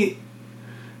maybe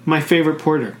my favorite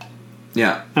porter.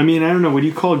 Yeah. I mean, I don't know. Would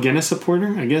you call Guinness a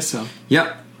porter? I guess so.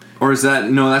 Yep. Or is that...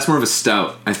 No, that's more of a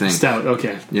stout, I think. Stout,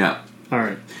 okay. Yeah. All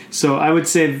right. So I would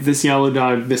say this Yellow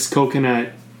Dog, this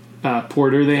coconut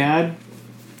porter they had,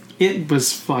 it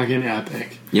was fucking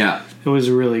epic. Yeah. It was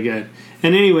really good.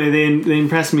 And anyway, they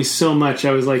impressed me so much.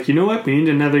 I was like, you know what? We need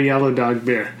another Yellow Dog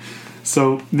beer.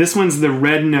 So this one's the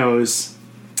Red Nose,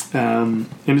 and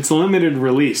it's a limited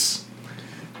release.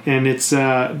 And it's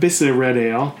basically a red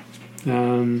ale,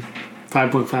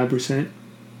 5.5%.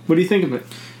 What do you think of it?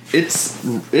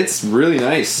 It's really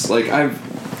nice. Like I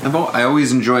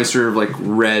always enjoy sort of like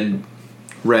red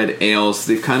ales.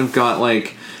 They've kind of got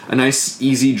like a nice,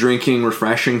 easy drinking,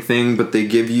 refreshing thing, but they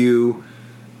give you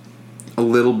a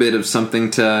little bit of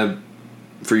something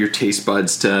for your taste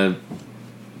buds to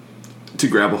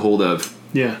grab a hold of.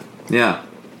 Yeah. Yeah.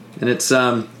 And it's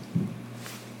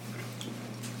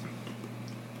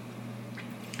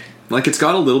like it's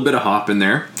got a little bit of hop in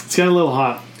there. It's got a little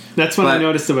hop. That's what I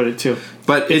noticed about it too.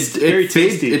 But it's very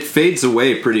tasty. It fades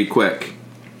away pretty quick.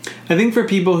 I think for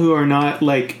people who are not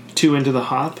like too into the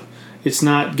hop, it's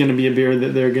not going to be a beer that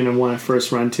they're going to want to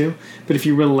first run to. But if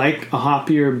you really like a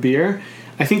hoppier beer,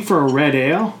 I think for a red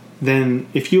ale, then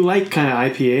if you like kind of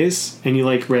IPAs and you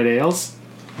like red ales,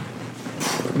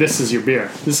 this is your beer.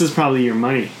 This is probably your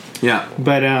money. Yeah.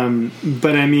 But I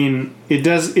mean,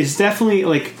 it's definitely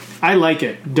like, I like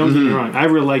it. Don't get me wrong. I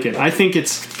really like it. I think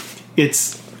it's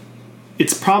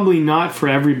probably not for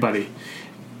everybody.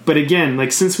 But again,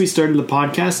 like since we started the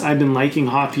podcast, I've been liking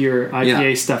hoppier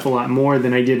IPA stuff a lot more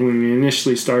than I did when we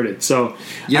initially started. So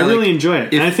I really enjoy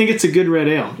it. And I think it's a good red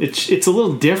ale. It's a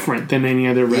little different than any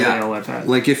other red ale I've had.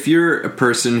 Like if you're a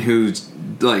person who's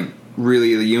like really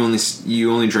you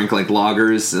only drink like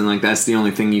lagers and like that's the only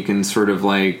thing you can sort of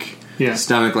like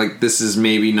stomach, like this is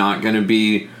maybe not going to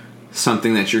be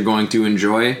something that you're going to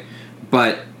enjoy.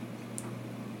 But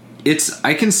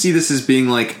I can see this as being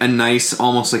like a nice,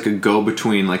 almost like a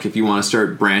go-between, like if you want to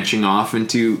start branching off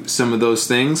into some of those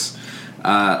things,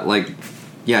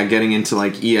 getting into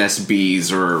like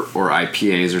ESBs or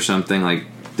IPAs or something, like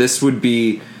this would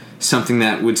be something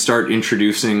that would start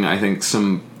introducing, I think,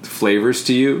 some flavors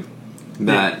to you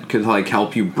that could like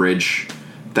help you bridge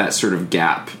that sort of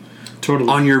gap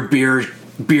on your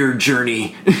beer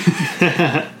journey.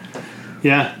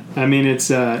 Yeah, I mean it's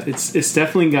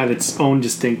definitely got its own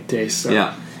distinct taste. So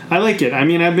yeah, I like it. I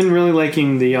mean, I've been really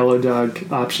liking the Yellow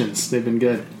Dog options. They've been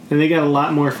good, and they got a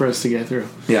lot more for us to get through.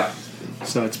 Yeah,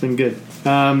 so it's been good.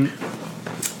 I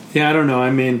don't know. I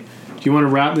mean, do you want to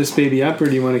wrap this baby up, or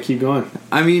do you want to keep going?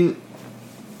 I mean,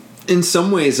 in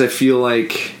some ways, I feel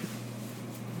like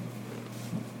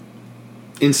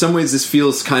this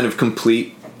feels kind of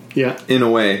complete. Yeah, in a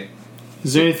way.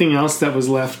 Is there anything else that was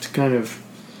left kind of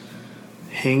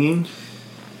hanging?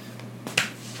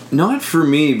 Not for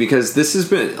me, because this has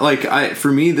been like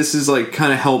this has like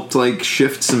kind of helped like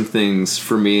shift some things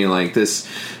for me, like this,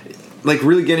 like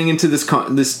really getting into this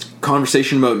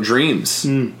conversation about dreams.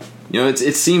 You know, it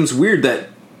seems weird that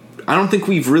I don't think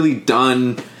we've really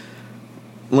done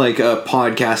like a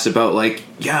podcast about like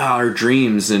our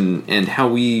dreams and how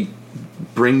we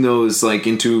bring those like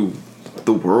into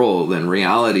the world and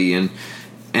reality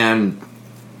and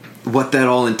what that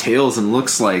all entails and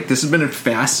looks like. This has been a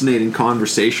fascinating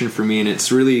conversation for me, and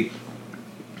it's really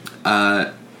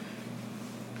kind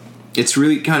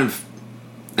of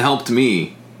helped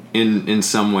me in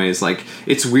some ways. Like,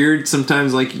 it's weird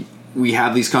sometimes, like, we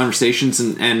have these conversations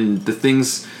and the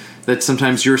things that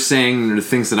sometimes you're saying or the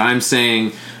things that I'm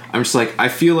saying, I'm just like, I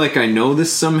feel like I know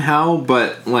this somehow,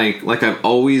 but like I've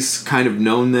always kind of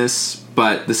known this,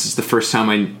 but this is the first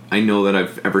time I know that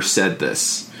I've ever said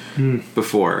this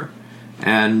before.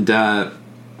 And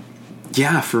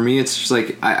for me, it's just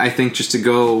like I think just to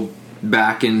go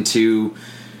back into,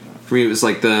 for me, it was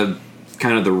like the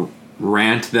kind of the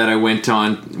rant that I went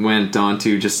on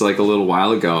to just like a little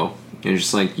while ago, and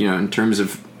just like, you know, in terms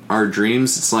of our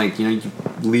dreams, it's like, you know,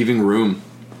 leaving room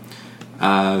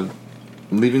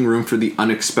for the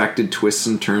unexpected twists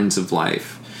and turns of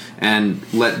life, and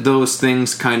let those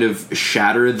things kind of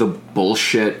shatter the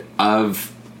bullshit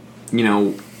of, you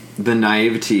know, the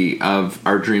naivety of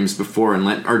our dreams before, and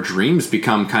let our dreams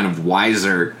become kind of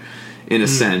wiser in a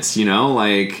sense, you know,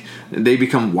 like they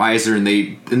become wiser, and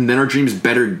then our dreams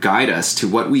better guide us to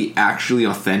what we actually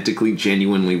authentically,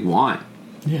 genuinely want.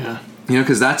 Yeah. You know,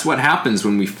 because that's what happens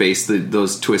when we face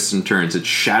those twists and turns. It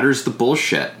shatters the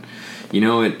bullshit.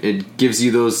 it gives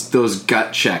you those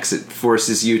gut checks. It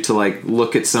forces you to like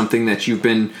look at something that you've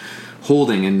been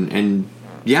holding and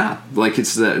yeah, like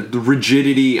it's the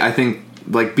rigidity. I think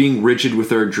like being rigid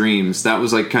with our dreams, that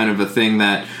was like kind of a thing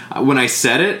that when I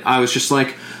said it, I was just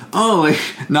like, oh,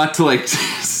 like, not to like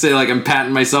say like I'm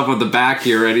patting myself on the back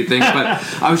here or anything,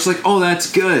 but I was like, oh,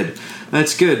 that's good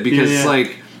because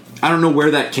like I don't know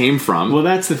where that came from. Well,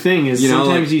 that's the thing is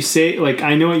sometimes you say, like,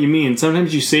 I know what you mean.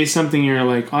 Sometimes you say something and you're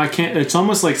like, oh, I can't. It's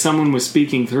almost like someone was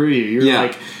speaking through you. You're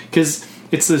like, because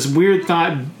it's this weird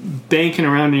thought banking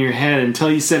around in your head until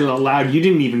you said it out loud. You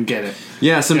didn't even get it.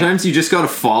 Yeah, sometimes you just got to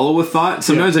follow a thought.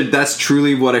 Sometimes that's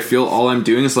truly what I feel. All I'm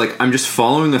doing is like I'm just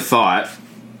following a thought.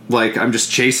 Like I'm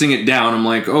just chasing it down. I'm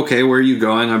like, okay, where are you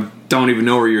going? I don't even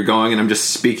know where you're going, and I'm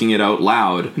just speaking it out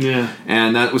loud. Yeah.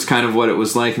 And that was kind of what it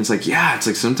was like. It's like, yeah, it's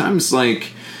like sometimes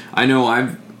like I know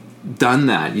I've done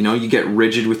that. You get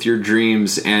rigid with your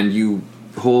dreams and you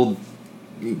hold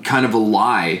kind of a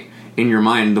lie in your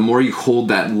mind. The more you hold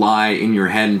that lie in your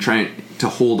head and try to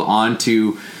hold on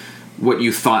to what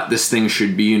you thought this thing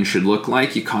should be and should look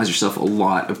like, you cause yourself a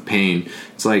lot of pain.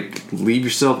 It's like leave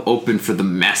yourself open for the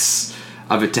mess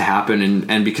of it to happen,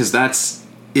 and because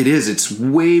it's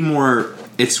way more,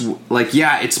 it's like,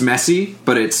 yeah, it's messy,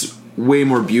 but it's way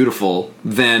more beautiful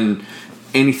than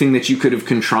anything that you could have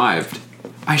contrived.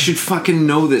 I should fucking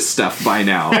know this stuff by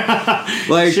now.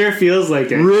 Like, sure feels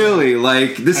like it. Really,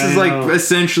 like this is like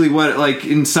essentially what, like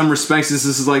in some respects, this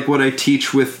is like what I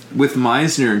teach with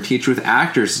Meisner and teach with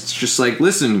actors. It's just like,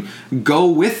 listen, go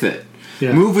with it.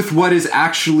 Yeah. Move with what is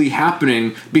actually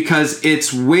happening because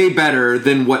it's way better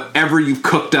than whatever you've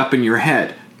cooked up in your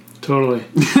head. Totally.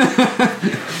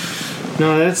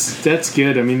 No, that's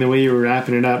good. I mean, the way you were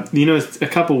wrapping it up. A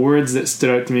couple words that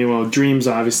stood out to me. Well, dreams,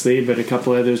 obviously, but a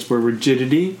couple others were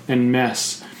rigidity and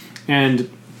mess. And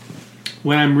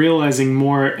when I'm realizing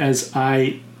more as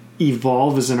I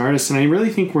evolve as an artist, and I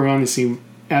really think we're on this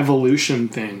evolution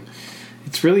thing.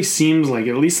 It really seems like,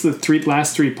 at least the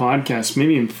last three podcasts,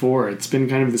 maybe in 4, it's been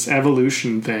kind of this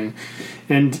evolution thing.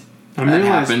 And that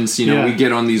happens, we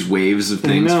get on these waves of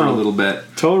things for a little bit.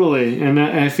 Totally. And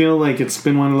I feel like it's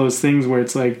been one of those things where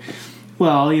it's like,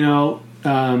 well,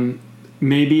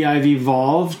 maybe I've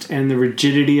evolved and the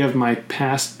rigidity of my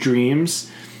past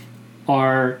dreams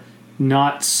are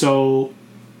not so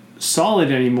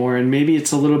solid anymore. And maybe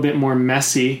it's a little bit more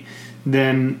messy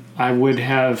than I would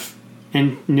have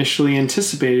initially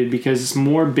anticipated because it's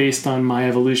more based on my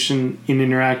evolution in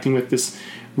interacting with this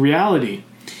reality.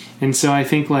 And so I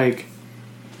think like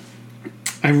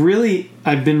I've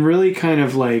been really kind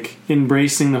of like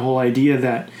embracing the whole idea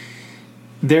that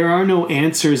there are no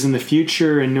answers in the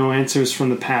future and no answers from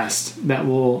the past that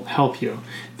will help you.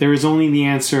 There is only the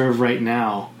answer of right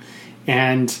now.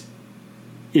 And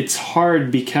it's hard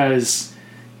because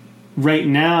right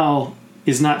now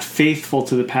is not faithful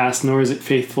to the past, nor is it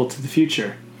faithful to the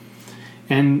future.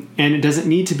 And it doesn't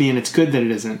need to be, and it's good that it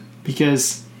isn't.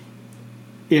 Because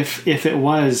if it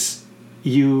was,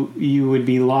 you would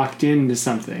be locked into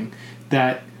something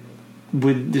that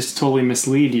would just totally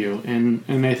mislead you. And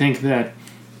I think that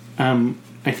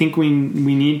I think we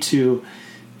need to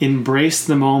embrace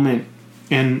the moment,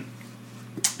 and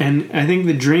I think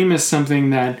the dream is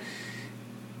something that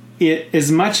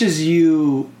as much as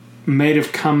you might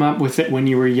have come up with it when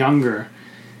you were younger,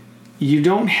 you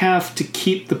don't have to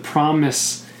keep the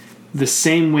promise the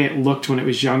same way it looked when it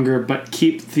was younger, but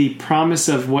keep the promise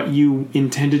of what you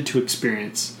intended to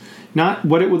experience. Not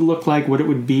what it would look like, what it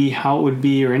would be, how it would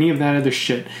be, or any of that other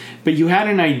shit. But you had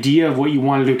an idea of what you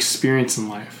wanted to experience in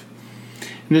life.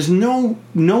 And there's no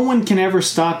one can ever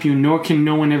stop you, nor can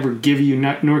no one ever give you,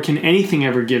 nor can anything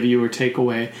ever give you or take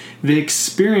away the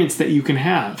experience that you can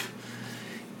have.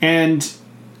 And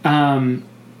I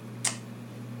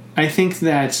think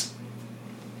that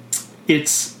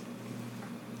it's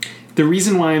the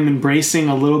reason why I'm embracing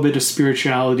a little bit of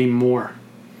spirituality more.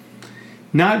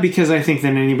 Not because I think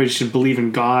that anybody should believe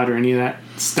in God or any of that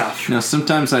stuff. Now,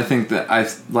 sometimes I think that I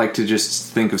like to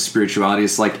just think of spirituality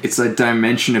as like it's a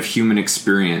dimension of human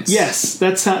experience. Yes,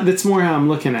 that's more how I'm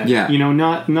looking at it. Yeah.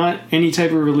 Not any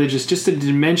type of religious, just a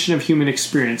dimension of human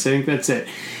experience. I think that's it.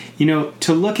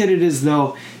 To look at it as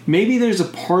though maybe there's a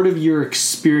part of your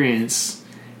experience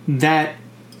that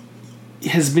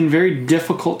has been very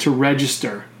difficult to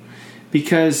register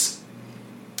because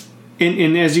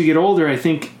and as you get older, I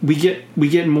think we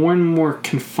get more and more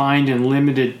confined and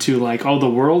limited to like, oh, the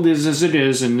world is as it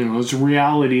is, and there's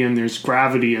reality and there's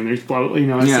gravity and there's blah,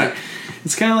 it's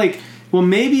it's kind of like, well,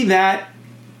 maybe that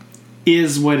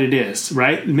is what it is,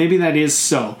 right? Maybe that is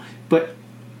so, but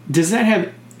does that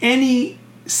have any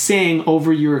saying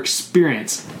over your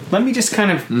experience. Let me just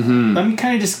kind of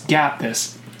just gap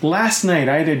this. Last night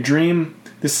I had a dream.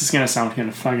 This is gonna sound kind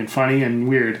of fucking funny and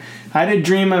weird. I had a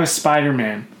dream I was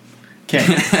Spider-Man. Okay.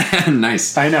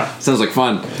 Nice. I know. Sounds like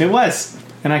fun. It was.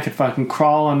 And I could fucking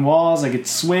crawl on walls. I could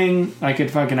swing. I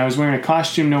was wearing a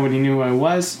costume. Nobody knew who I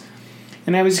was.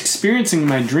 And I was experiencing in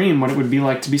my dream what it would be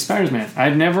like to be Spider-Man.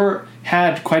 I've never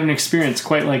had quite an experience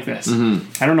quite like this.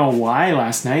 I don't know why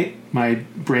last night my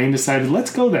brain decided,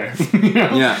 let's go there. You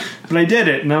know? Yeah. But I did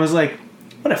it. And I was like,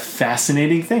 what a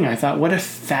fascinating thing. I thought, what a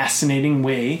fascinating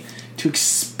way to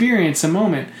experience a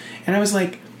moment. And I was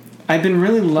like, I've been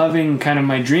really loving kind of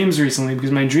my dreams recently,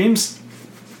 because my dreams,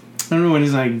 I don't know what it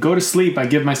is, I go to sleep, I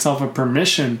give myself a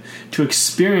permission to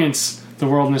experience the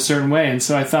world in a certain way. And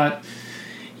so I thought,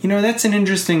 you know, that's an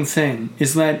interesting thing,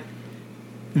 is that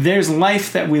there's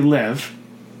life that we live,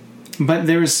 but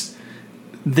there's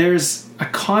a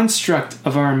construct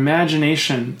of our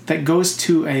imagination that goes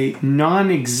to a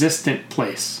non-existent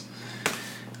place.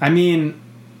 I mean,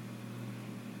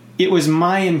 it was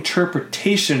my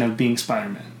interpretation of being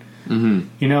Spider-Man.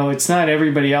 You know, it's not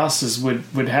everybody else's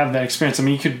would have that experience. I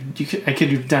mean, I could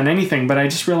have done anything, but I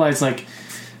just realized, like,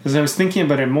 as I was thinking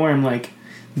about it more, I'm like,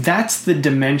 that's the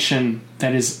dimension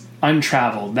that is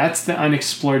untraveled. That's the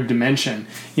unexplored dimension.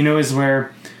 You know, is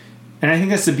where, and I think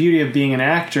that's the beauty of being an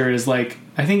actor, is like,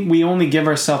 I think we only give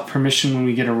ourselves permission when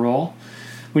we get a role.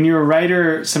 When you're a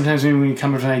writer, sometimes maybe we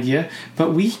come up with an idea,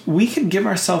 but we could give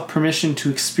ourselves permission to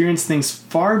experience things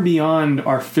far beyond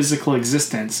our physical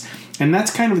existence. And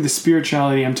that's kind of the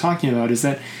spirituality I'm talking about, is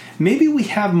that maybe we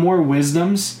have more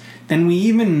wisdoms than we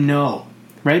even know,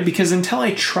 right? Because until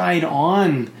I tried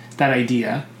on that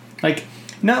idea, like,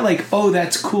 not like, oh,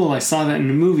 that's cool, I saw that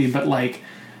in a movie, but like,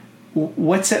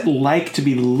 what's it like to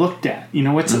be looked at? You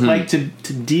know, what's it like to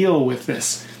deal with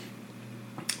this?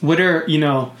 What are, you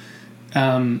know,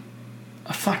 I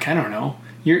don't know.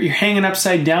 You're hanging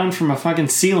upside down from a fucking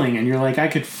ceiling, and you're like, I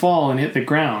could fall and hit the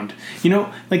ground. You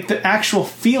know, like the actual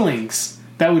feelings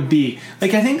that would be.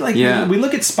 Like, I think, like, we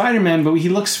look at Spider-Man, but he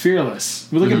looks fearless.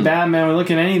 We look at Batman, we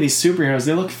look at any of these superheroes,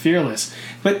 they look fearless.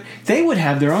 But they would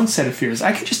have their own set of fears.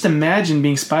 I could just imagine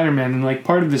being Spider-Man, and like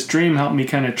part of this dream helped me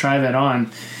kind of try that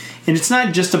on. And it's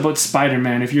not just about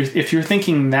Spider-Man. If you're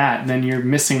thinking that, then you're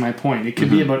missing my point. It could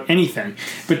be about anything.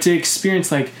 But to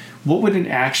experience, like, what would it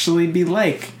actually be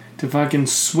like to fucking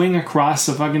swing across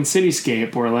a fucking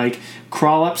cityscape, or like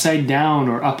crawl upside down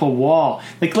or up a wall?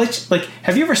 Like,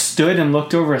 have you ever stood and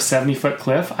looked over a 70-foot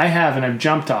cliff? I have, and I've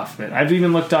jumped off of it. I've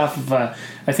even looked off of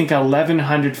I think a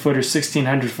 1,100-foot or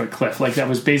 1,600-foot cliff, like that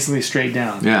was basically straight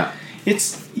down. Yeah.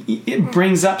 It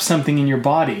brings up something in your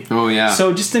body. Oh yeah.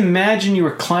 So just imagine you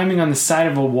were climbing on the side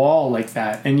of a wall like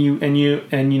that, and you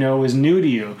know, it was new to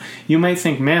you. You might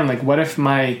think, man, like, what if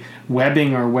my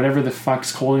webbing or whatever the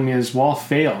fuck's holding me to this wall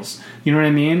fails? You know what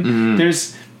I mean?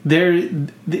 There's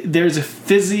a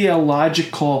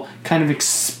physiological kind of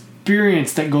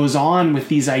experience that goes on with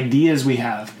these ideas we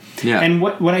have. Yeah. And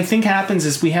what I think happens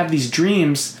is we have these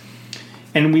dreams,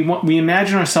 and we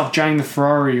imagine ourselves driving the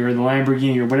Ferrari or the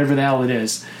Lamborghini or whatever the hell it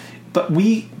is, but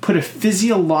we put a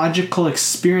physiological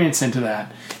experience into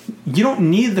that. You don't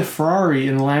need the Ferrari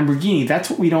and the Lamborghini. That's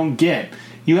what we don't get.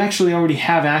 You actually already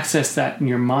have access to that in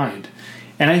your mind.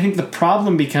 And I think the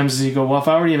problem becomes is you go, well, if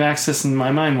I already have access in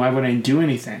my mind, why would I do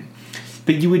anything?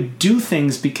 But you would do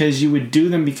things because you would do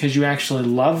them because you actually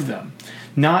love them.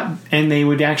 And they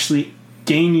would actually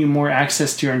gain you more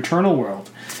access to your internal world.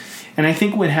 And I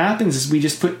think what happens is we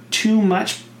just put too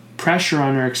much pressure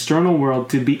on our external world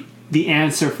to be the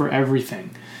answer for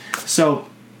everything. So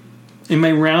in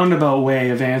my roundabout way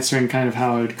of answering kind of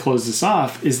how I would close this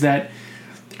off is that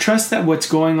trust that what's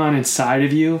going on inside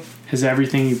of you has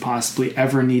everything you possibly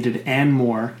ever needed and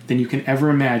more than you can ever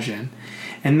imagine,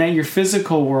 and that your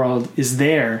physical world is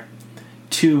there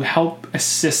to help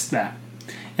assist that.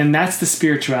 And that's the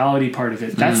spirituality part of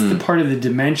it. That's the part of the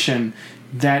dimension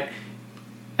that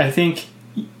I think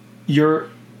you're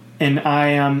and I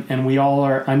am and we all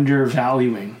are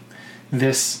undervaluing,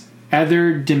 this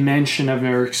other dimension of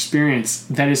our experience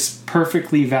that is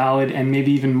perfectly valid and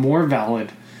maybe even more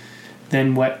valid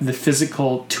than what the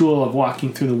physical tool of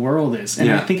walking through the world is. And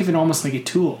I think of it almost like a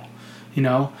tool, you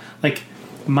know? Like,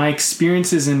 my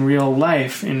experiences in real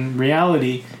life, in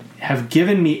reality, have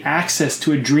given me access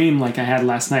to a dream like I had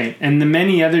last night. And the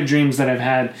many other dreams that I've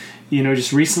had, you know,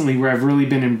 just recently, where I've really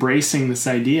been embracing this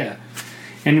idea.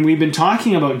 And we've been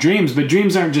talking about dreams, but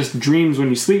dreams aren't just dreams when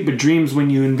you sleep, but dreams when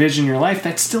you envision your life.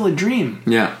 That's still a dream.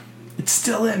 Yeah. It's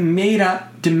still a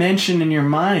made-up dimension in your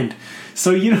mind.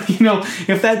 So,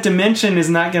 if that dimension is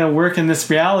not going to work in this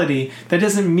reality, that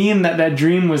doesn't mean that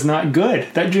dream was not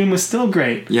good. That dream was still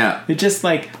great. Yeah. It just,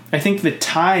 I think the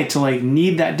tie to,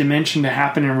 need that dimension to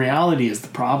happen in reality is the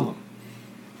problem.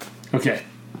 Okay.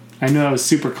 I know that was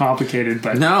super complicated,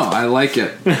 but... No, I like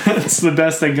it. It's the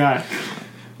best I got.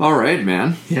 All right,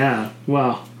 man. Yeah.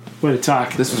 Wow. What a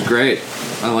talk. This was great.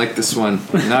 I like this one.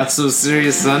 Not so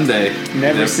serious Sunday.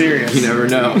 Never serious. You never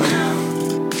know.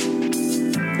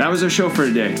 That was our show for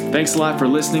today. Thanks a lot for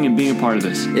listening and being a part of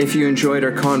this. If you enjoyed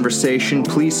our conversation,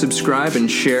 please subscribe and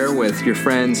share with your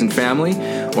friends and family,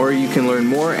 or you can learn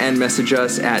more and message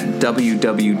us at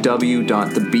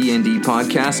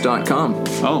www.thebndpodcast.com.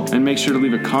 Oh, and make sure to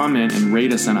leave a comment and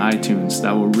rate us on iTunes.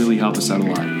 That will really help us out a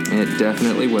lot. It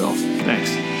definitely will. Thanks.